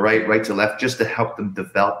left to right to left, just to help them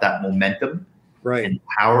develop that momentum and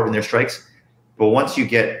power in their strikes. But once you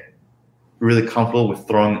get really comfortable with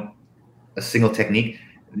throwing a single technique,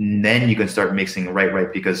 then you can start mixing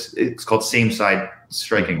right, because it's called same side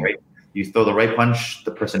striking, right? You throw the right punch,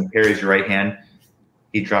 the person parries your right hand,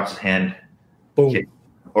 he drops his hand, boom, kick,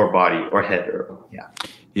 or body, or head,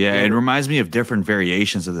 Yeah, it reminds me of different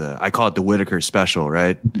variations of I call it the Whitaker special,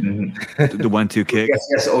 right? The 1-2 kick.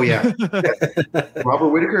 Yes. Oh, yeah. Robert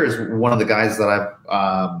Whitaker is one of the guys that I've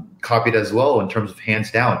copied as well in terms of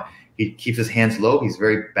hands down. He keeps his hands low. He's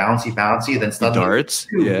very bouncy. Then suddenly darts.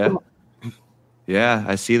 Yeah,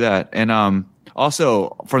 I see that. And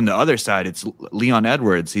also from the other side, it's Leon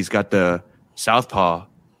Edwards. He's got the southpaw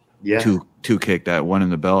two kick that won him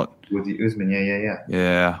the belt with the Usman.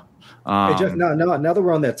 Yeah. Hey Jeff, now that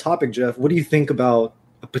we're on that topic, Jeff, what do you think about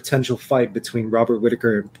a potential fight between Robert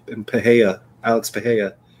Whitaker and Alex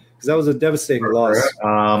Pereira? Because that was a devastating loss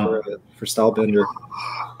for Stylebender.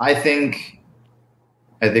 I think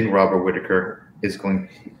Robert Whitaker is going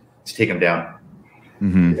to take him down.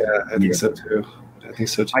 Yeah, I think so too. I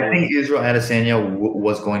think Israel Adesanya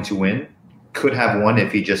was going to win. Could have won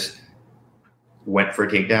if he just went for a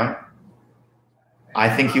takedown. I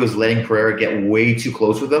think he was letting Pereira get way too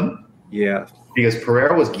close with him. Yeah. Because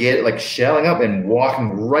Pereira was shelling up and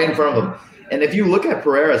walking right in front of him. And if you look at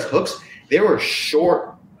Pereira's hooks, they were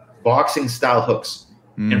short boxing style hooks.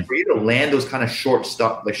 And for you to land those kind of short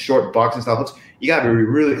boxing style hooks, you got to be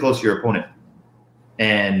really close to your opponent.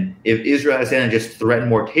 And if Israel Adesanya just threatened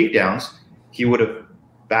more takedowns, he would have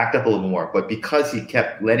backed up a little more. But because he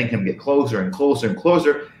kept letting him get closer and closer and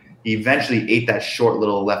closer, he eventually ate that short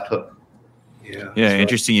little left hook. Yeah,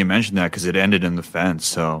 interesting you mentioned that because it ended in the fence.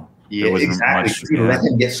 So exactly. He let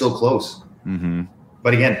him get so close.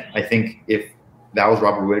 But again, I think if that was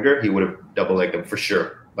Robert Whitaker, he would have double legged him for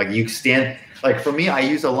sure. You stand for me, I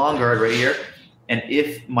use a long guard right here, and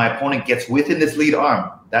if my opponent gets within this lead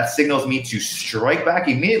arm, that signals me to strike back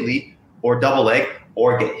immediately, or double leg,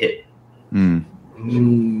 or get hit.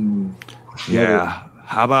 Yeah.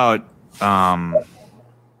 How about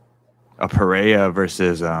a Pereira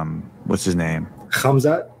versus what's his name?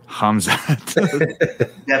 Khamzat.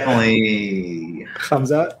 Definitely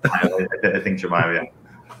Khamzat. I think Jemima.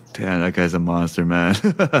 Damn, that guy's a monster, man.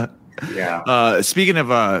 Yeah. Speaking of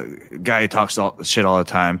a guy who talks shit all the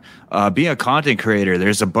time, being a content creator,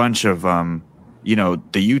 there's a bunch of the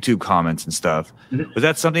YouTube comments and stuff. Was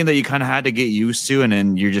that something that you kind of had to get used to, and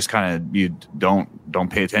then you're just kind of you don't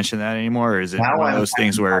pay attention to that anymore, or is it one of those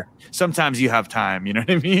things where sometimes you have time? You know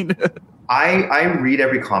what I mean? I read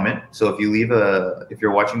every comment. So if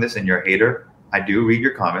you're watching this and you're a hater, I do read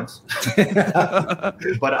your comments.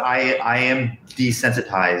 But I am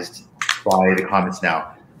desensitized by the comments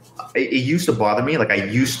now. It used to bother me. I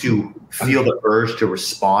used to feel the urge to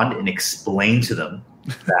respond and explain to them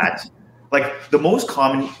that, the most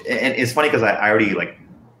common, and it's funny because I already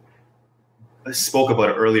spoke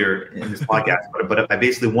about it earlier in this podcast, but I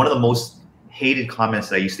basically, one of the most hated comments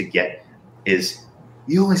that I used to get is,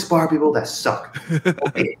 "You only spar people that suck."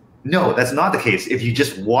 Okay. No, that's not the case. If you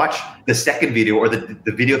just watch the second video or the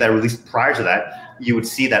video that I released prior to that, you would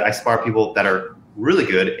see that I spar people that are really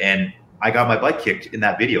good, and I got my butt kicked in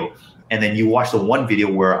that video. And then you watch the one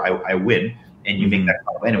video where I win, and you make that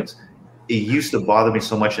comment. Anyways, it used to bother me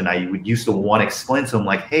so much, and I would used to want to explain to them,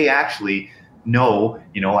 hey, actually, no,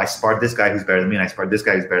 I sparred this guy who's better than me, and I sparred this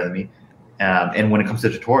guy who's better than me. And when it comes to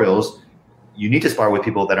tutorials, you need to spar with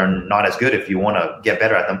people that are not as good if you want to get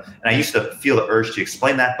better at them. And I used to feel the urge to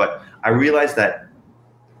explain that, but I realized that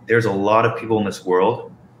there's a lot of people in this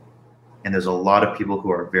world, and there's a lot of people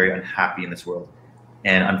who are very unhappy in this world.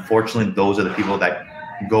 And unfortunately, those are the people that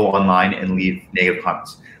go online and leave negative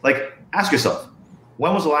comments. Like, ask yourself,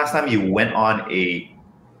 when was the last time you went on a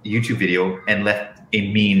YouTube video and left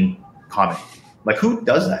a mean comment? Like, who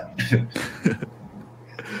does that?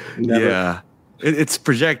 Yeah. It's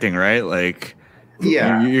projecting, right? Like,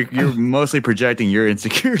 yeah, you're mostly projecting your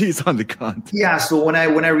insecurities on the content. Yeah. So when I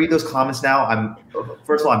read those comments now,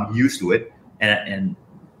 first of all, I'm used to it. And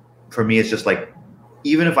for me, it's just like,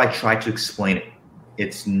 even if I try to explain it,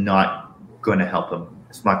 it's not going to help them.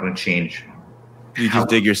 It's not going to change. You just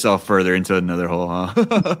dig yourself further into another hole, huh?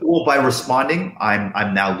 Well, by responding,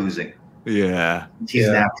 I'm now losing. Yeah. He's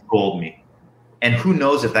now trolled me. And who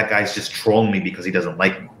knows if that guy's just trolling me because he doesn't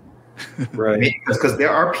like me. Right. Because there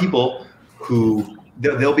are people who,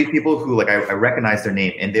 there'll be people who, like, I recognize their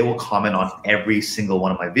name and they will comment on every single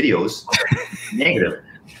one of my videos negative.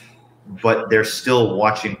 But they're still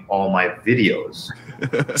watching all my videos.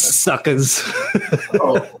 Suckers.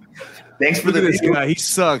 Oh, thanks for the this guy. He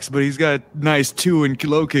sucks, but he's got nice 2 and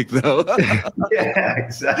low kick though. Yeah,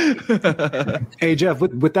 exactly. Hey Jeff,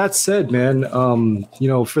 with that said, man,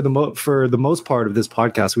 for the most part of this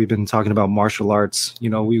podcast, we've been talking about martial arts.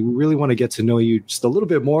 We really want to get to know you just a little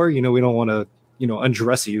bit more. We don't want to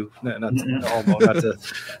undress you,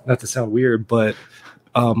 not to sound weird, but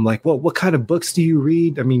like what kind of books do you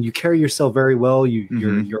read? I mean, you carry yourself very well.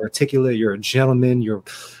 You're articulate. You're a gentleman. You're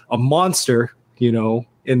a monster.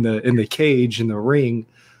 In the cage, in the ring,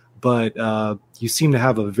 but you seem to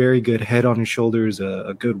have a very good head on your shoulders,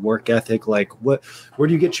 a good work ethic. Like, where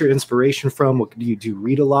do you get your inspiration from? What do you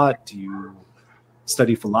read a lot? Do you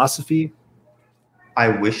study philosophy? I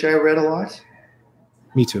wish I read a lot.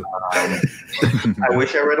 Me too. I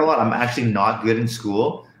wish I read a lot. I'm actually not good in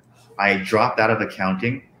school. I dropped out of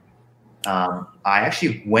accounting. I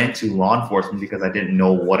actually went to law enforcement because I didn't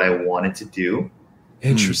know what I wanted to do.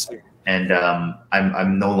 Interesting. And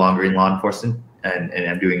I'm no longer in law enforcement, and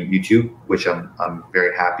I'm doing YouTube, which I'm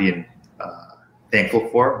very happy and thankful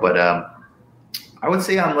for. But I would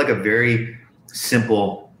say I'm like a very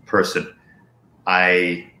simple person.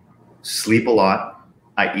 I sleep a lot,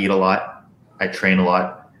 I eat a lot, I train a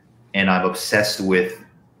lot, and I'm obsessed with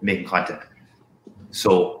making content.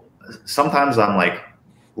 So sometimes I'm like,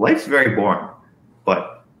 life's very boring,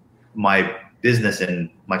 but my business and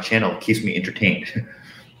my channel keeps me entertained.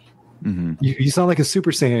 Mm-hmm. You sound like a Super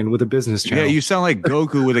Saiyan with a business channel. Yeah, you sound like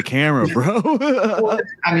Goku with a camera, bro. Well,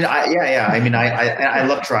 I mean, I mean, I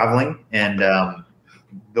love traveling, and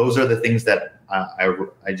those are the things that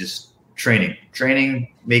I just training,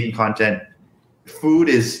 making content. Food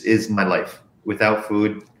is my life. Without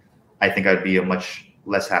food, I think I'd be a much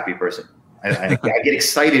less happy person. I get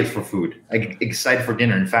excited for food. I get excited for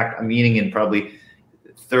dinner. In fact, I'm eating in probably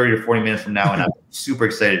 30 or 40 minutes from now, and I'm super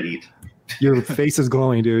excited to eat. Your face is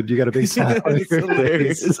glowing, dude. You got a big smile on your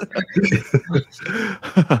face.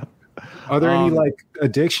 Are there any like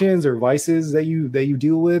addictions or vices that you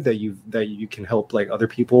deal with that you can help like other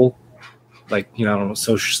people, like I don't know,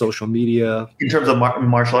 social media in terms of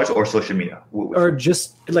martial arts or social media, or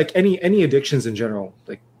just like any addictions in general,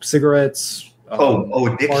 like cigarettes.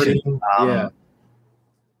 Addiction. Yeah.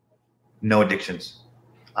 No addictions.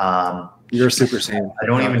 You're a Super Saiyan. I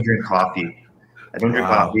don't even drink coffee. I don't drink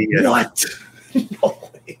coffee. What?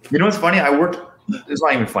 You know what's funny? It's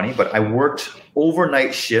not even funny, but I worked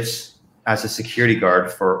overnight shifts as a security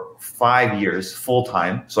guard for 5 years, full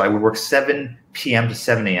time. So I would work 7 p.m. to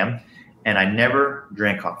 7 a.m. and I never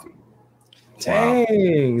drank coffee.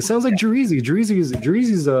 Dang, sounds like Jerezy.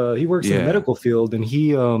 Jerezy's he works in the medical field and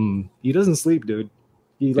he doesn't sleep, dude.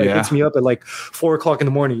 He hits me up at like 4 o'clock in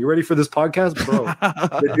the morning. You ready for this podcast, bro?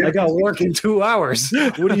 I got work in 2 hours.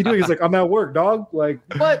 What are you doing? He's like, I'm at work, dog. Like,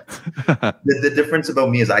 what? The difference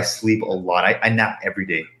about me is I sleep a lot. I nap every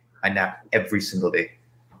day. I nap every single day.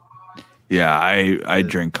 Yeah, I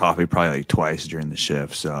drink coffee probably like twice during the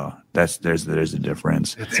shift. So there's a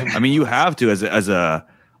difference. I mean, you have to as a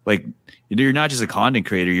like, you're not just a content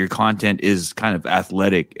creator. Your content is kind of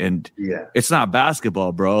athletic, and it's not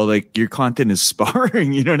basketball, bro. Like, your content is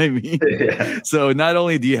sparring. You know what I mean? Yeah. So not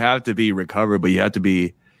only do you have to be recovered, but you have to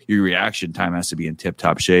be, your reaction time has to be in tip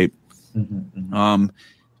top shape. Mm-hmm.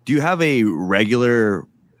 Do you have a regular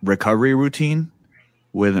recovery routine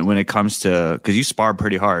when it comes to, because you spar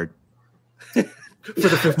pretty hard for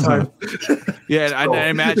the 5th time? Yeah, I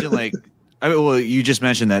imagine like, you just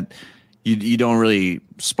mentioned that. You don't really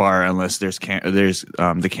spar unless there's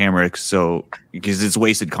the camera, so because it's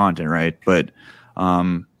wasted content, right? But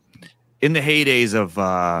in the heydays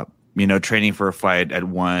of training for a fight at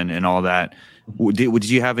 1 and all that, did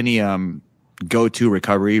you have any go-to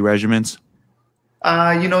recovery regimens?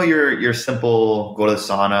 Your simple go to the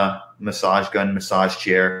sauna, massage gun, massage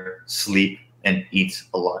chair, sleep, and eat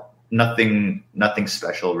a lot. Nothing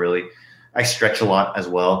special really. I stretch a lot as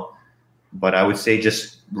well, but I would say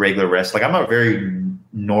just regular rest. Like I'm a very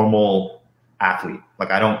normal athlete.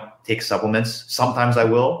 Like I don't take supplements. Sometimes I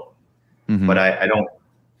will, but I don't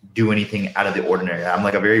do anything out of the ordinary. I'm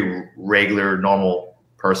like a very regular, normal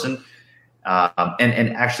person.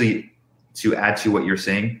 And actually, to add to what you're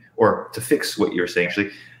saying, or to fix what you're saying,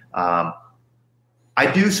 actually, I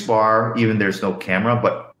do spar even there's no camera,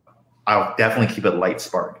 but I'll definitely keep it light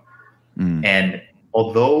sparring. And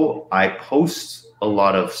although I post a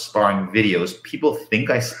lot of sparring videos, people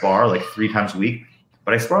think I spar like 3 times a week,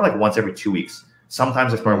 but I spar like once every 2 weeks.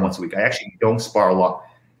 Sometimes I spar once a week. I actually don't spar a lot.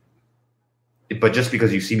 But just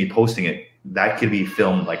because you see me posting it, that could be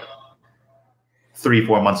filmed like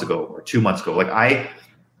 3-4 months ago or 2 months ago. Like I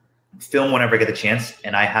film whenever I get the chance,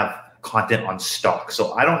 and I have content on stock.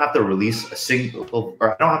 So I don't have to release a single,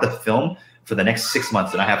 or I don't have to film for the next 6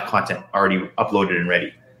 months, and I have content already uploaded and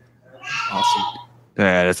ready. Awesome.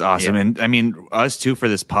 Yeah, that's awesome. Yeah. And I mean, us too, for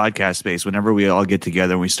this podcast space, whenever we all get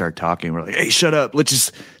together and we start talking, we're like, hey, shut up. Let's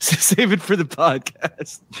just save it for the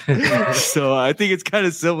podcast. So I think it's kind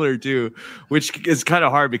of similar too, which is kind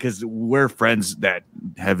of hard because we're friends that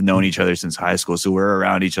have known each other since high school. So we're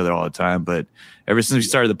around each other all the time. But ever since we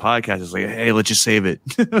started the podcast, it's like, hey, let's just save it.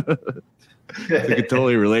 I can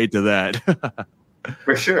totally relate to that.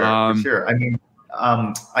 For sure. For sure. I mean,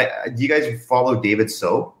 do you guys follow David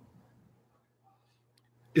So?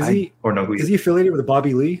 Is he affiliated with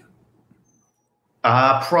Bobby Lee?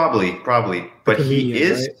 Probably. But he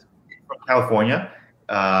is from California,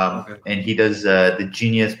 and he does the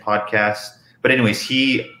Genius podcast. But anyways,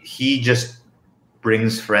 he just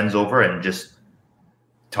brings friends over and just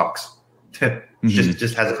talks.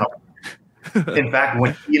 just has a conversation. In fact,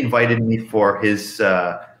 when he invited me for his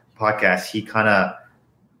podcast, he kind of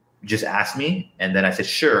just asked me, and then I said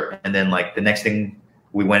sure. And then like the next thing,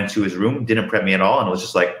 we went into his room, didn't prep me at all, and it was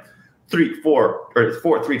just like 3, 4,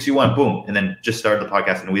 3, 2, 1, boom, and then just started the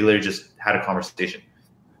podcast, and we literally just had a conversation.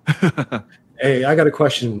 Hey, I got a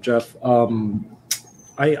question, Jeff.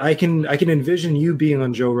 I can envision you being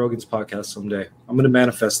on Joe Rogan's podcast someday. I'm going to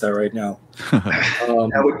manifest that right now.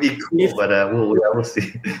 That would be cool, but we'll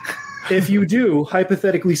see. If you do,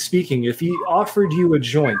 hypothetically speaking, if he offered you a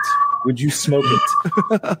joint, would you smoke it?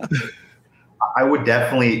 I would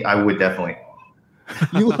definitely.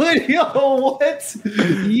 You would? Yo, what?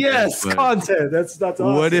 Yes, but content. That's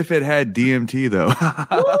awesome. What if it had DMT though? I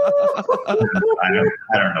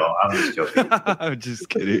don't know. I'm just joking. I'm just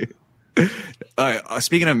kidding.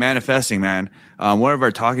 Speaking of manifesting, man, one of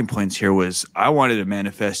our talking points here was I wanted to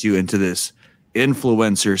manifest you into this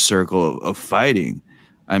influencer circle of fighting.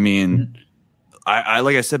 I mean, I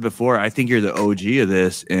like I said before, I think you're the OG of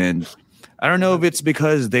this, and I don't know if it's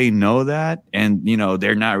because they know that and,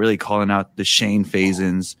 they're not really calling out the Shane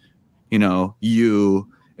Fazens, you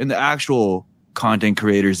and the actual content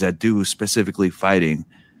creators that do specifically fighting.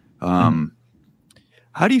 How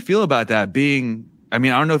do you feel about that I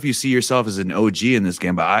don't know if you see yourself as an OG in this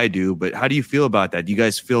game, but I do. But how do you feel about that? Do you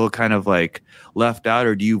guys feel kind of like left out,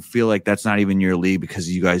 or do you feel like that's not even your league because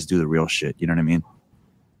you guys do the real shit? You know what I mean?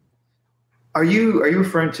 Are you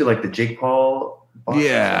referring to like the Jake Paul?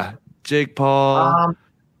 Yeah. Jake Paul,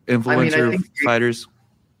 influencer fighters.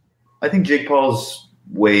 I think Jake Paul's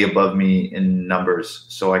way above me in numbers,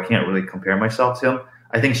 so I can't really compare myself to him.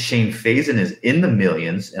 I think Shane Fazen is in the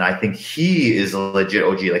millions, and I think he is a legit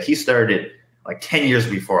OG. Like he started like 10 years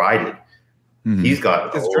before I did. He's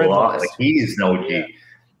got a lot. Like he's an OG.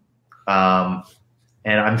 Yeah.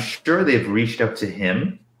 And I'm sure they've reached out to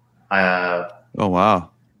him. Oh wow!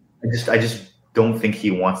 I just don't think he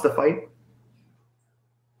wants to fight.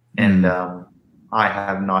 And I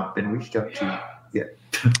have not been reached out to yet.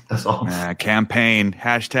 That's all. Campaign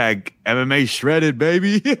 #MMAShredded,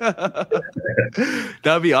 baby.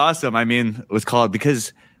 That'd be awesome. I mean, let's call it,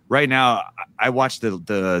 because right now I watched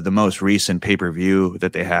the most recent pay-per-view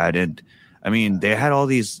that they had, and I mean they had all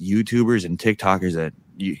these YouTubers and TikTokers that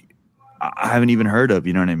I haven't even heard of.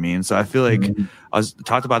 You know what I mean? So I feel like I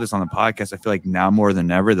talked about this on the podcast. I feel like now more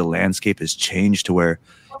than ever the landscape has changed to where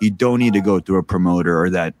you don't need to go through a promoter or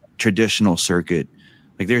that traditional circuit.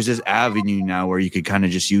 Like there's this avenue now where you could kind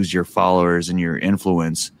of just use your followers and your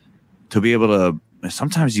influence to be able to,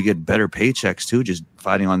 sometimes you get better paychecks too, just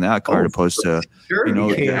fighting on that card opposed to,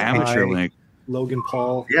 the amateur link. Logan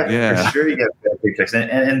Paul. Yeah, for sure you get better paychecks.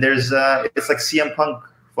 And there's, it's like CM Punk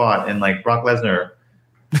fought and like Brock Lesnar.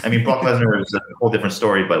 I mean, Brock Lesnar is a whole different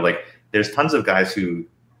story, but like there's tons of guys who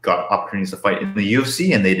got opportunities to fight in the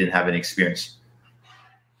UFC and they didn't have any experience.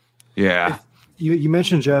 Yeah. you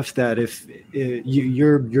mentioned, Jeff, that if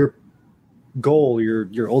your goal,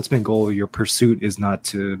 your ultimate goal, your pursuit is not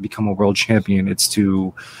to become a world champion, it's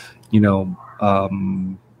to,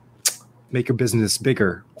 make your business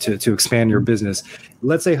bigger, to expand your business.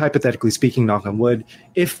 Let's say, hypothetically speaking, knock on wood,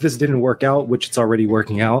 if this didn't work out, which it's already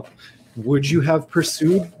working out, would you have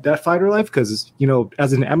pursued that fighter life? Because,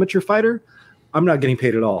 as an amateur fighter, I'm not getting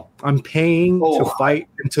paid at all. I'm paying to fight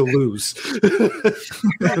and to lose.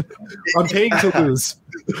 I'm paying to lose.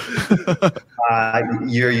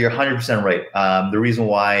 You're 100% right. The reason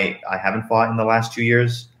why I haven't fought in the last 2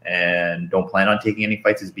 years and don't plan on taking any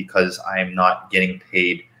fights is because I'm not getting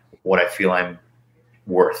paid what I feel I'm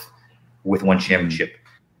worth with one championship.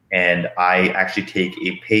 And I actually take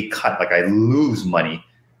a pay cut. Like, I lose money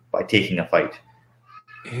by taking a fight.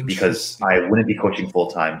 Because I wouldn't be coaching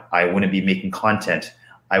full time. I wouldn't be making content.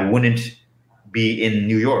 I wouldn't be in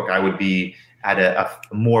New York. I would be at a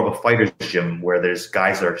more of a fighter's gym where there's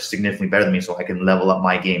guys that are significantly better than me, so I can level up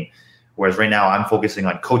my game. Whereas right now I'm focusing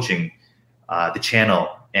on coaching the channel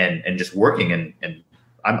and just working. And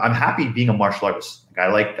I'm happy being a martial artist.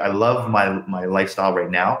 I love my lifestyle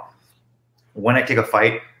right now. When I take a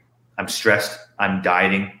fight, I'm stressed. I'm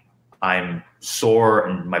dieting. I'm sore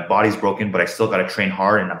and my body's broken, but I still got to train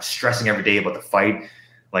hard, and I'm stressing every day about the fight.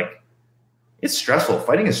 Like, it's stressful.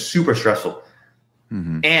 Fighting is super stressful.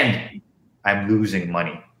 And I'm losing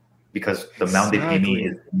money because the amount they pay me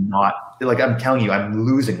is not, like, I'm telling you, I'm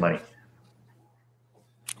losing money.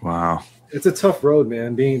 Wow. It's a tough road,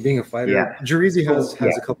 man, being a fighter. Yeah. Jarizi has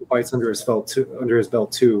a couple fights under his belt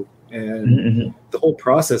too. And the whole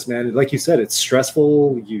process, man, like you said, it's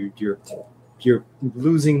stressful. You're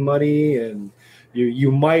losing money, and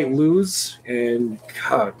you might lose, and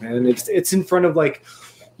God, man, it's in front of, like,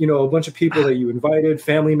 a bunch of people that you invited,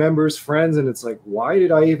 family members, friends, and it's like, why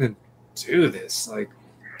did I even do this? Like,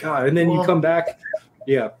 God, and then you come back.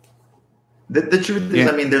 Yeah. The truth is,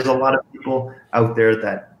 I mean, there's a lot of people out there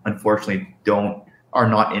that unfortunately are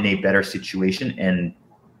not in a better situation, and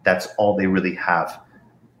that's all they really have.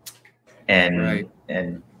 And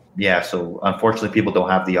so unfortunately people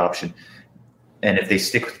don't have the option. And if they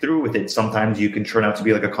stick through with it, sometimes you can turn out to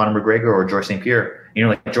be like a Conor McGregor or George St. Pierre.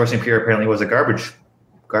 Like George St. Pierre apparently was a garbage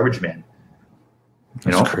man.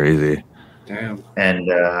 That's crazy. Damn. And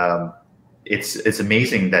it's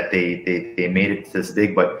amazing that they made it this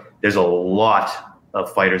big, but there's a lot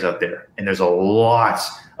of fighters out there, and there's a lot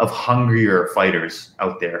of hungrier fighters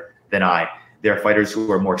out there than I. There are fighters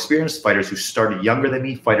who are more experienced, fighters who started younger than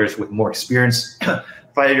me, fighters with more experience,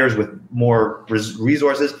 fighters with more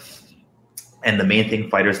resources. And the main thing,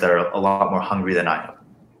 fighters that are a lot more hungry than I am.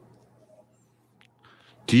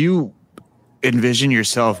 Do you envision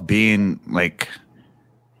yourself being like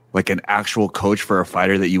an actual coach for a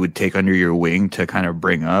fighter that you would take under your wing to kind of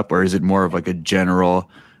bring up? Or is it more of like a general,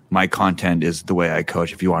 my content is the way I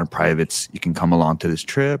coach. If you want privates, you can come along to this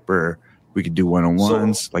trip, or we could do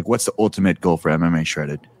one-on-ones. So, like, what's the ultimate goal for MMA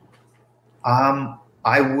Shredded?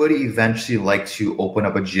 I would eventually like to open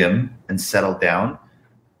up a gym and settle down.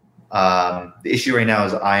 The issue right now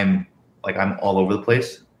is I'm all over the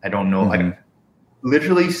place. I don't know. Like,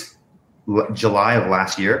 literally July of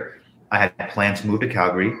last year, I had planned to move to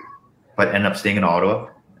Calgary, but ended up staying in Ottawa,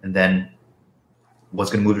 and then was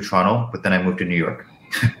going to move to Toronto, but then I moved to New York.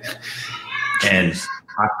 And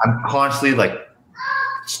I'm constantly like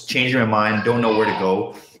changing my mind, don't know where to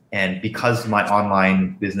go. And because my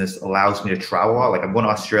online business allows me to travel a lot, like I'm going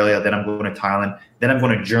to Australia, then I'm going to Thailand, then I'm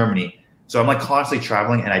going to Germany. So I'm like constantly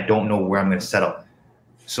traveling, and I don't know where I'm going to settle.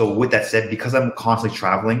 So with that said, because I'm constantly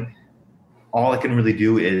traveling, all I can really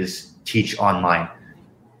do is teach online.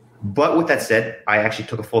 But with that said, I actually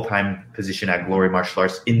took a full-time position at Glory Martial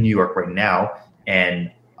Arts in New York right now.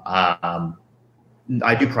 And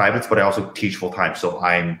I do privates, but I also teach full-time. So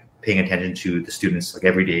I'm paying attention to the students like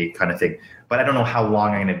every day kind of thing. But I don't know how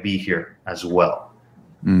long I'm going to be here as well.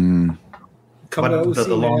 Come to OC,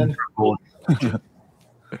 the long goal.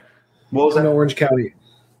 What was that? Orange County.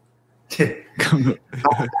 It's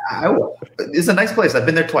a nice place. I've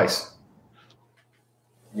been there twice.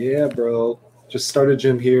 Yeah, bro. Just start a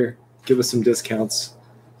gym here. Give us some discounts.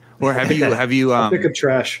 Or have you pick up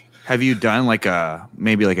trash? Have you done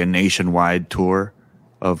maybe a nationwide tour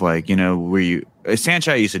of where you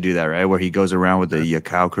Sanchai used to do that, right? Where he goes around with the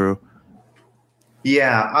Yakao crew.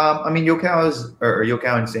 Yeah, I mean Yakao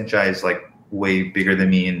and Sanchai is like way bigger than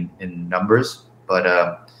me in numbers,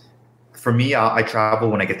 but for me, I travel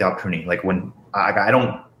when I get the opportunity. Like when I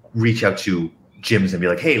don't reach out to gyms and be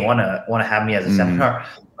like, "Hey, want to have me as a seminar?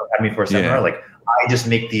 Have me for a seminar?" Yeah. Like I just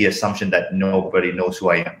make the assumption that nobody knows who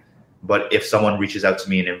I am. But if someone reaches out to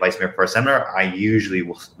me and invites me for a seminar, I usually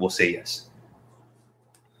will say yes.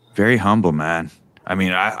 Very humble, man. I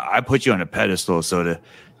mean, I put you on a pedestal, so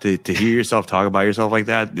to hear yourself talk about yourself like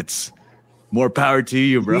that, it's more power to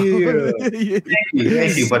you, bro. Yeah.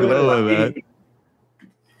 Thank you.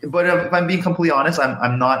 But if I'm being completely honest,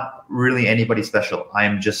 I'm not really anybody special.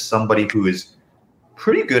 I'm just somebody who is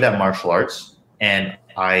pretty good at martial arts, and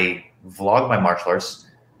I vlog my martial arts,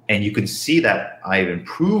 and you can see that I've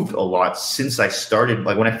improved a lot since I started.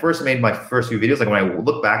 Like when I first made my first few videos, like when I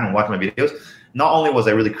look back and watch my videos, not only was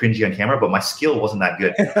I really cringy on camera, but my skill wasn't that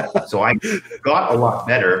good. So I got a lot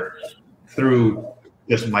better through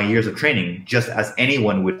just my years of training, just as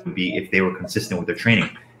anyone would be if they were consistent with their training.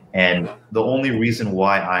 And the only reason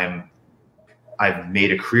why I've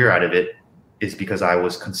made a career out of it is because I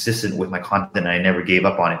was consistent with my content and I never gave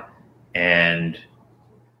up on it. And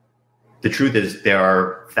the truth is there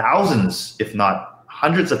are thousands, if not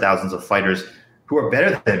hundreds of thousands of fighters who are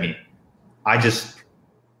better than me.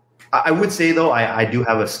 I would say though, I do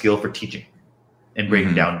have a skill for teaching and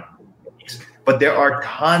breaking down. But there are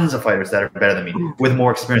tons of fighters that are better than me with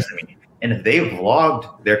more experience than me. And if they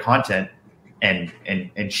vlogged their content and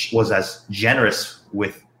was as generous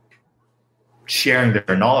with sharing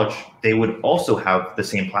their knowledge, they would also have the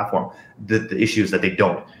same platform. The issue is that they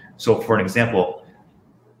don't. So for an example,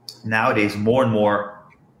 nowadays more and more,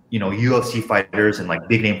 UFC fighters and like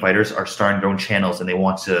big name fighters are starting their own channels and they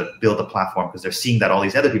want to build a platform because they're seeing that all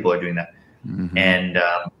these other people are doing that. And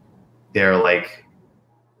they're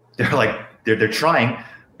trying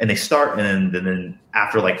and they start and then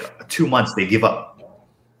after like 2 months they give up.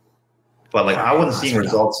 But like I wasn't seeing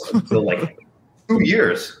results until like 2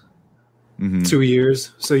 years. 2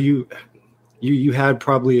 years. So you had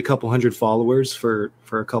probably a couple hundred followers for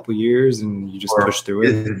a couple years and you just pushed through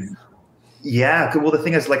it. Yeah. Well, the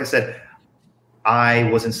thing is, like I said, I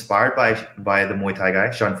was inspired by the Muay Thai guy,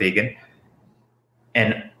 Sean Fagan.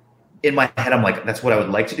 And in my head, I'm like, that's what I would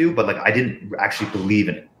like to do. But like, I didn't actually believe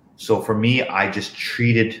in it. So for me, I just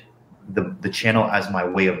treated the channel as my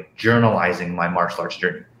way of journalizing my martial arts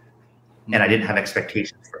journey. And I didn't have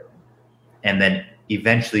expectations for it. And then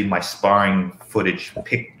eventually my sparring footage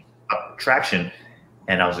picked up traction.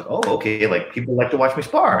 And I was like, oh, okay, like people like to watch me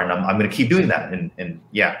spar and I'm going to keep doing that. And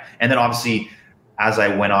yeah. And then obviously as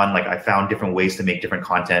I went on, like I found different ways to make different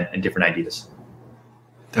content and different ideas.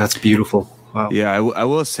 That's beautiful. Wow. Yeah. I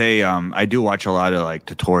will say, I do watch a lot of like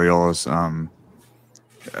tutorials.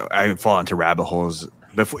 I fall into rabbit holes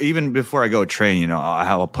even before I go train,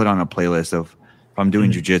 I'll put on a playlist of, if I'm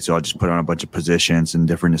doing jiu-jitsu, I'll just put on a bunch of positions and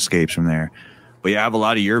different escapes from there. But yeah, I have a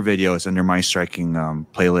lot of your videos under my striking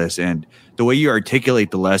playlist, and the way you articulate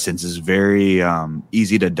the lessons is very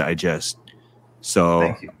easy to digest.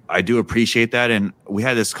 So I do appreciate that. And we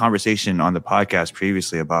had this conversation on the podcast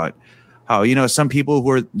previously about how, some people who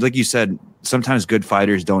are, like you said, sometimes good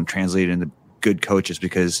fighters don't translate into good coaches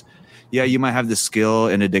because, yeah, you might have the skill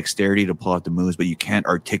and the dexterity to pull out the moves, but you can't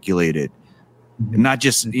articulate it. Not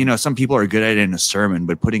just, some people are good at it in a sermon,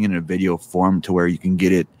 but putting it in a video form to where you can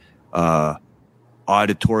get it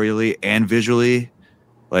auditorially and visually,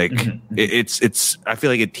 like it's I feel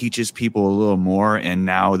like it teaches people a little more. And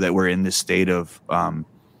now that we're in this state of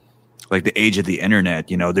like the age of the internet,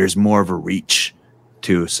 there's more of a reach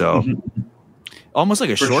too. So almost like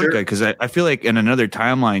a shortcut, because I feel like in another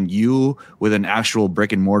timeline, you with an actual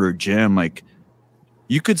brick and mortar gym, like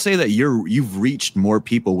you could say that you've reached more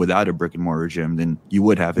people without a brick and mortar gym than you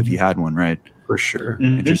would have if you had one, right? For sure.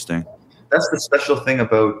 Interesting. That's the special thing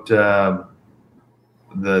about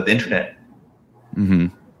the internet.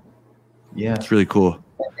 Yeah, it's really cool.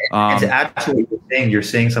 And to add to what you're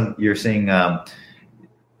saying, you're saying a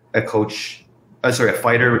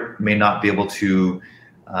fighter may not be able to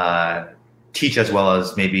teach as well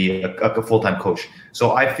as maybe a full-time coach.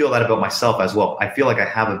 So I feel that about myself as well. I feel like I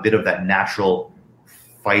have a bit of that natural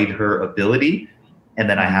fighter ability, and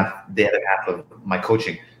then I have the other half of my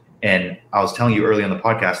coaching. And I was telling you earlier on the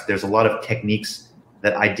podcast, there's a lot of techniques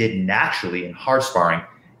that I did naturally in hard sparring.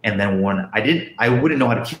 And then when I wouldn't know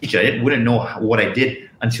how to teach it. I wouldn't know what I did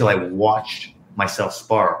until I watched myself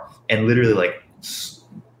spar and literally like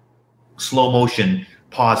slow motion,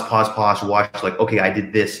 pause, watch, like, okay, I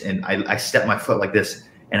did this and I stepped my foot like this.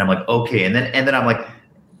 And I'm like, okay. And then I'm like,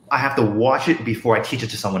 I have to watch it before I teach it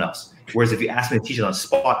to someone else. Whereas if you ask me to teach it on the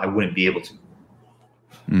spot, I wouldn't be able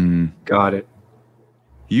to. Got it.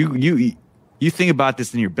 You think about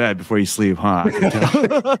this in your bed before you sleep, huh?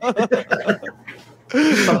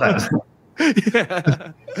 Sometimes.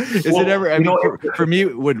 Yeah. Is it ever? I mean, for me,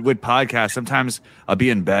 with podcasts, sometimes I'll be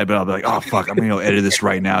in bed, but I'll be like, "Oh fuck, I'm gonna edit this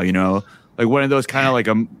right now." Like one of those kind of like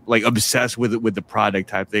I'm like obsessed with the product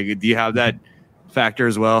type thing. Do you have that factor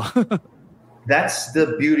as well? that's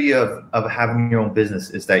the beauty of having your own business,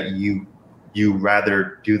 is that you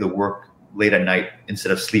rather do the work late at night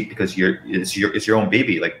instead of sleep, because it's your own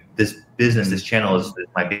baby. Like this business, this channel is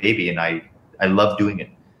my baby, and I love doing it,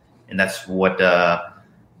 and that's what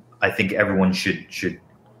I think everyone should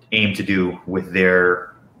aim to do with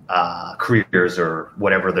their careers or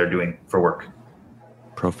whatever they're doing for work.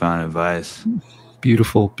 Profound advice.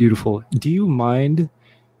 Beautiful, beautiful. Do you mind?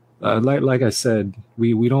 Like I said,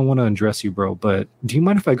 we don't want to undress you, bro. But do you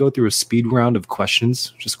mind if I go through a speed round of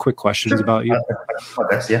questions, just quick questions about you?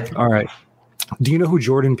 Yeah. All right. Do you know who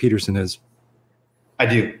Jordan Peterson is? I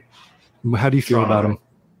do. How do you feel about him?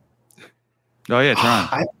 Oh yeah,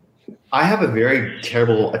 Tron. I have a very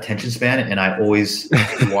terrible attention span, and I always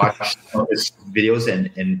watch some of his videos,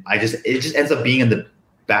 and it just ends up being in the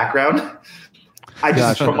background.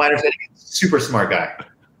 From my understanding, super smart guy.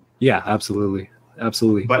 Yeah, absolutely.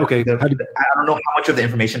 But okay, I don't know how much of the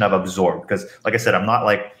information I've absorbed, because, like I said, I'm not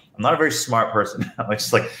a very smart person. I'm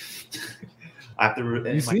just like, I have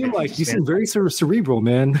to. You seem very cerebral,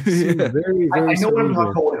 man. Very, very. I know what I'm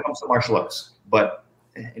talking about when it comes to martial arts, but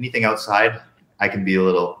anything outside, I can be a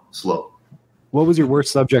little slow. What was your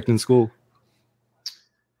worst subject in school?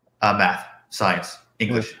 Math, science,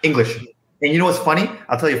 English. And you know what's funny?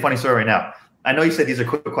 I'll tell you a funny story right now. I know you said these are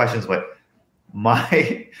quick questions, but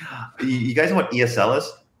you guys know what ESL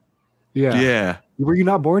is? Yeah. Were you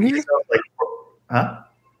not born here? Huh?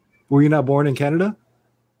 Were you not born in Canada?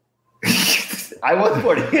 I was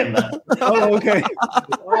born in Canada. Oh, okay.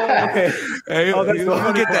 Hey,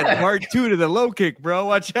 we'll get that part 2 to the low kick, bro.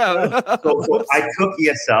 Watch out. So I took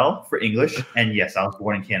ESL for English, and yes, I was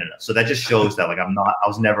born in Canada. So that just shows that I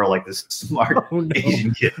was never like this smart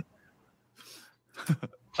Asian kid.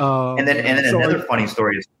 And then another funny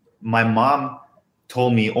story is, my mom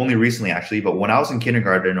told me only recently, actually, but when I was in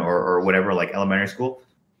kindergarten or whatever, like elementary school,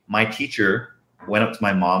 my teacher went up to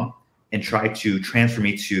my mom and tried to transfer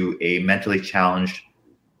me to a mentally challenged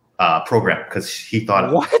program, because he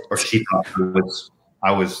thought, or she thought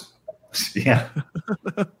I was, yeah.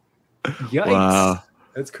 Yikes. Wow.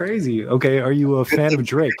 That's crazy. Okay, are you a fan of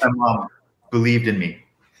Drake? My mom believed in me.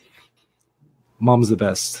 Moms are the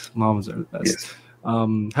best. Yes. How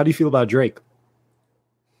do you feel about Drake?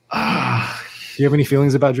 Do you have any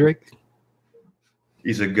feelings about Drake?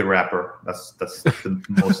 He's a good rapper. That's the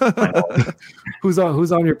most. Who's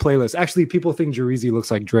on your playlist? Actually, people think Jerizy looks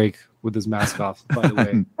like Drake with his mask off. By the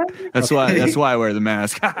way, that's why I wear the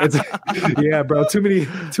mask. Yeah, bro.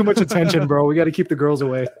 Too much attention, bro. We got to keep the girls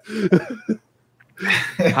away.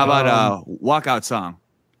 How about walkout song?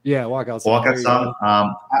 Yeah, walkout song. Walkout song.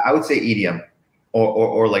 I would say EDM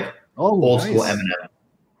or like old school Eminem.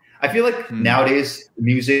 I feel like nowadays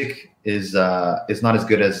music is not as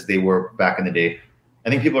good as they were back in the day. I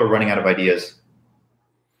think people are running out of ideas.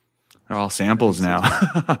 They're all samples now.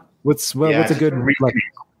 What's a good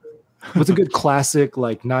classic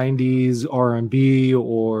like 90s R&B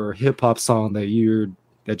or hip hop song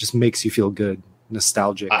that just makes you feel good,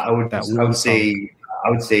 nostalgic? I would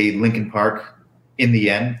say Linkin Park, In the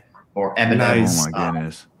End, or Eminem. Nice. Oh my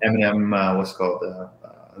goodness. Eminem, what's it called?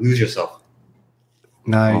 Lose Yourself.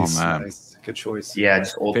 Nice. Oh, man. Nice. Good choice. Yeah,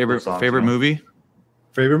 just old songs. Favorite movie?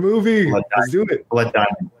 Favorite movie? Let's do it. Blood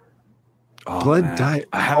Diamond. Oh, Blood Diamond.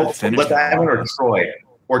 I haven't finished. Blood Diamond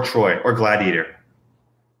or Troy or Gladiator.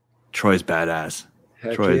 Troy's badass.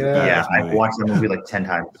 Yeah, I've watched the movie like 10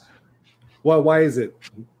 times. Why is it?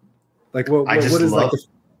 Like what is love, like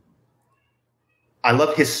I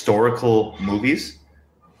love historical movies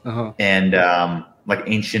and like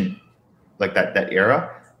ancient, like that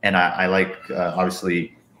era, and I like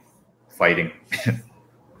obviously fighting.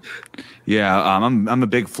 Yeah, I'm a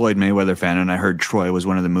big Floyd Mayweather fan, and I heard Troy was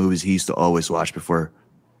one of the movies he used to always watch before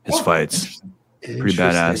his fights. Pretty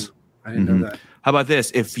badass. I didn't know that. How about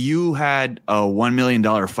this? If you had a $1 million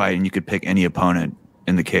fight and you could pick any opponent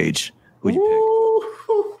in the cage, who'd you pick?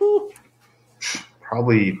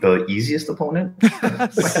 Probably the easiest opponent.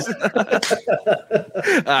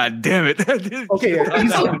 Damn it. Okay,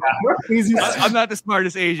 easiest. I'm not the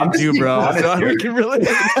smartest Asian Jew, bro. So we can relate.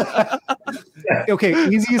 Okay,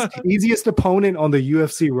 easiest opponent on the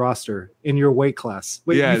UFC roster in your weight class.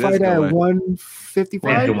 Wait, you fight at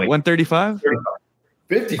 155? 135?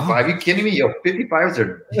 55? You kidding me? Yo, 55s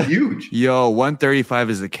are huge. Yo, 135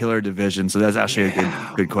 is the killer division, so that's actually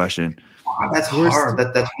a good question. That's hard.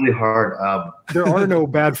 That's really hard. There are no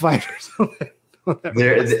bad fighters.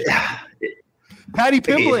 Patty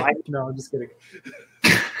Pimblett. No, I'm just kidding.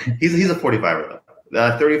 He's a 45er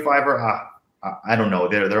though. 35er. I don't know.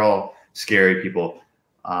 They're all scary people.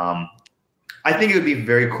 I think it would be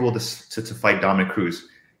very cool to fight Dominic Cruz.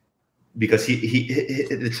 because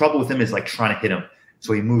the trouble with him is like trying to hit him,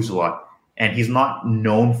 so he moves a lot, and he's not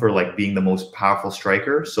known for like being the most powerful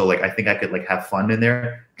striker. So like I think I could like have fun in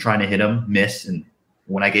there trying to hit him, miss, and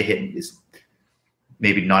when I get hit, it's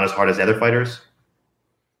maybe not as hard as other fighters.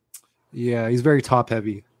 Yeah, he's very top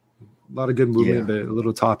heavy. A lot of good movement, but a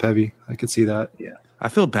little top heavy. I could see that. Yeah. I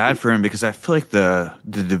feel bad for him because I feel like the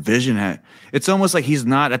division it's almost like he's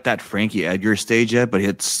not at that Frankie Edgar stage yet, but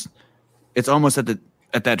it's almost at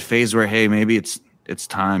that phase where, hey, maybe it's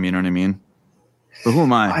time, you know what I mean? But who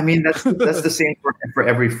am I? I mean, that's the same for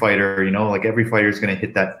every fighter, you know, like every fighter is going to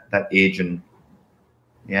hit that age, and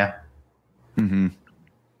yeah. Mm-hmm.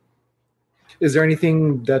 Is there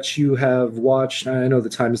anything that you have watched? I know the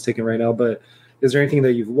time is taken right now, but is there anything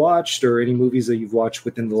that you've watched or any movies that you've watched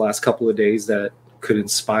within the last couple of days that could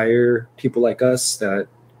inspire people like us that,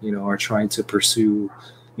 you know, are trying to pursue,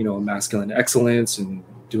 you know, masculine excellence and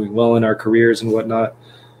doing well in our careers and whatnot?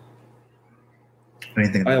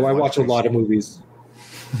 Anything? I watch a lot of movies.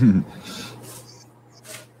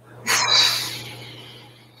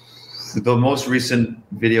 The most recent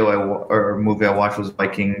video or movie I watched was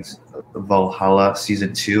Vikings Valhalla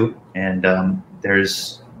season 2, and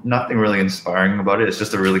there's nothing really inspiring about it. It's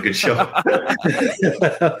just a really good show.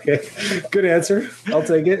 Okay, good answer. I'll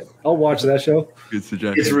take it. I'll watch that show. Good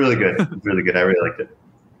suggestion. It's really good. It's really good. I really liked it.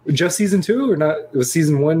 Just season 2 or not? Was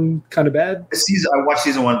season 1 kind of bad? I watched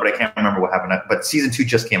season 1, but I can't remember what happened. But season 2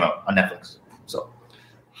 just came out on Netflix. So,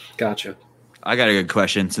 gotcha. I got a good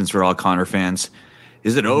question since we're all Conor fans.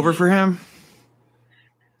 Is it over for him?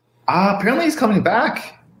 Apparently he's coming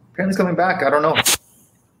back. I don't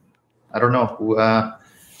know.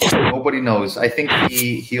 Nobody knows. I think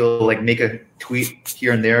he'll like make a tweet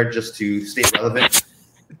here and there just to stay relevant,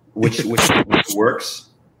 which works.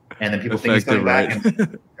 And then people think he's coming back.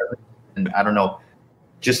 And I don't know.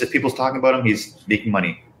 Just if people's talking about him, he's making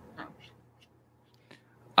money.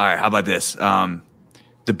 All right. How about this?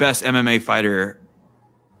 The best MMA fighter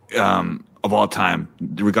of all time,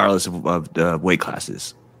 regardless of the weight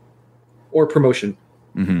classes or promotion.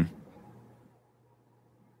 Mm-hmm.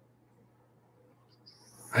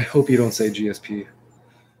 I hope you don't say GSP.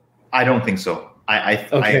 I don't think so. I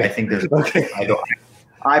think there's. Okay.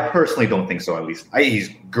 I personally don't think so. At least he's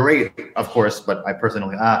great, of course, but I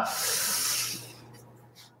personally don't think.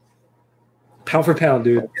 Pound for pound,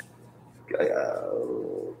 dude.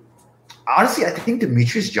 Honestly, I think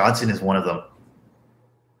Demetrius Johnson is one of them.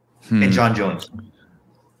 And John Jones.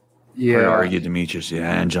 Yeah, I argue Demetrius,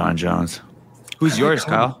 and John Jones. Who's yours,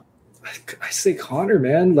 Kyle? I say Conor,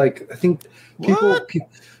 man. Like I think people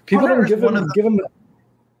don't give him.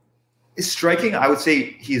 His striking, I would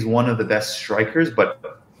say he's one of the best strikers,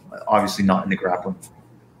 but obviously not in the grappling.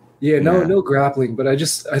 Yeah, no grappling, but I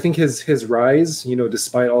think his rise, you know,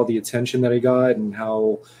 despite all the attention that he got and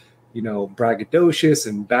how, you know, braggadocious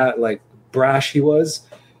and brash he was.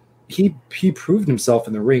 He proved himself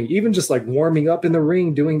in the ring, even just like warming up in the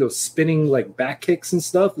ring, doing those spinning like back kicks and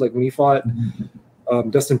stuff. Like when he fought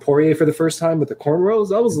Dustin Poirier for the first time with the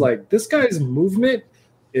cornrows, I was like, this guy's movement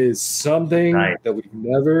is something that we've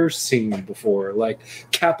never seen before. Like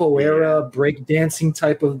capoeira, break dancing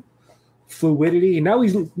type of fluidity. And now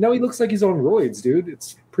he looks like he's on roids, dude.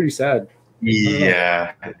 It's pretty sad.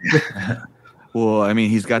 Yeah. Well, I mean,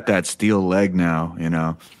 he's got that steel leg now, you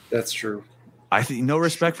know. That's true. I think no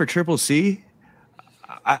respect for Triple C.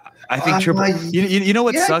 I think Triple. You know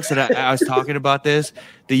what sucks that I was talking about this.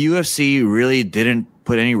 The UFC really didn't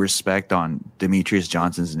put any respect on Demetrius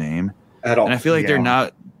Johnson's name at all, and I feel like they're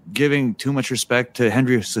not giving too much respect to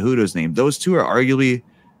Henry Cejudo's name. Those two are arguably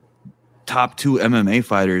top 2 MMA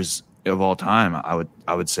fighters of all time.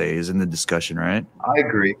 I would say is in the discussion, right? I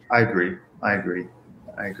agree.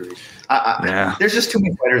 There's just too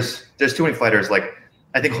many fighters. There's too many fighters. Like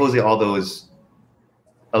I think Jose Aldo is.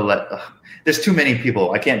 There's too many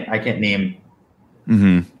people. I can't name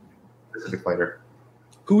a specific fighter.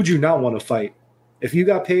 Who would you not want to fight if you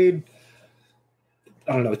got paid?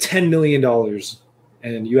 I don't know, $10 million,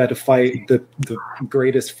 and you had to fight the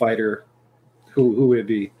greatest fighter. Who would it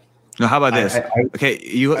be? Now, how about this? Okay,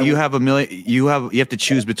 you have $1 million. You have to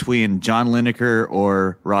choose between John Lineker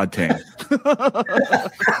or Rod Tang.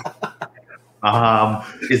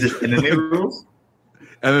 Is this MMA rules?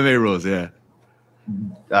 MMA rules, yeah.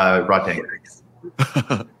 Rod Tang.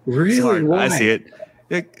 Really? Why? I see it.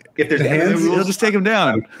 If there's MMA rules, you'll just take him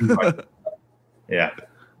down. Yeah.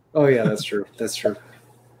 Oh yeah, that's true. That's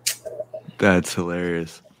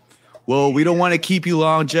hilarious. Well, we don't want to keep you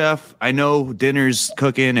long, Jeff. I know dinner's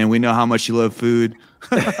cooking, and we know how much you love food.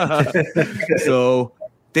 So,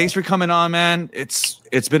 thanks for coming on, man.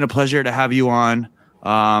 It's been a pleasure to have you on.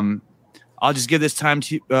 I'll just give this time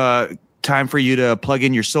for you to plug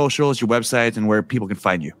in your socials, your websites, and where people can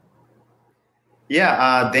find you.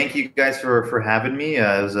 Yeah, thank you guys for having me.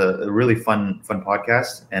 It was a really fun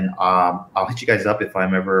podcast, and I'll hit you guys up if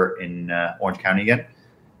I'm ever in Orange County again.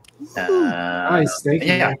 Nice, thank you.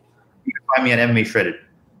 Yeah, you can find me at MMAShredded.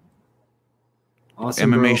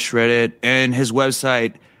 Awesome, MMAShredded, and his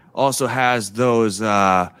website also has those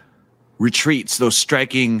retreats, those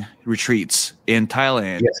striking retreats in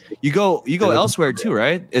Thailand. Yes. You go elsewhere too,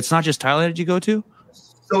 right? It's not just Thailand that you go to.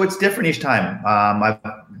 So it's different each time. I've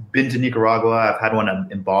been to Nicaragua. I've had one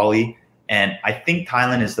in Bali, and I think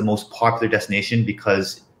Thailand is the most popular destination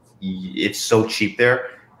because it's so cheap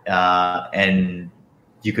there, and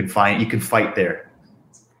you can fight there.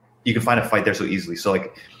 You can find a fight there so easily. So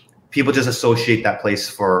like people just associate that place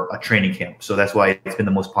for a training camp. So that's why it's been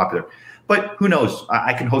the most popular. But who knows?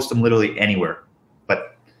 I can host them literally anywhere.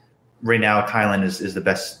 But right now, Thailand is the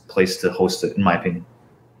best place to host it, in my opinion.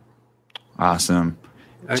 Awesome.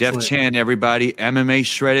 Excellent. Jeff Chan, everybody,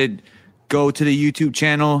 MMAShredded. Go to the YouTube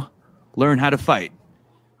channel, learn how to fight.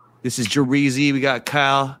 This is Jarizi. We got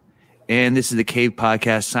Kyle, and this is the Cave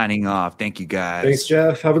Podcast signing off. Thank you, guys. Thanks,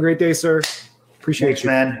 Jeff. Have a great day, sir. Appreciate you,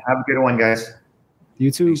 man. Have a good one, guys.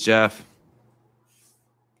 You too. Thanks, Jeff.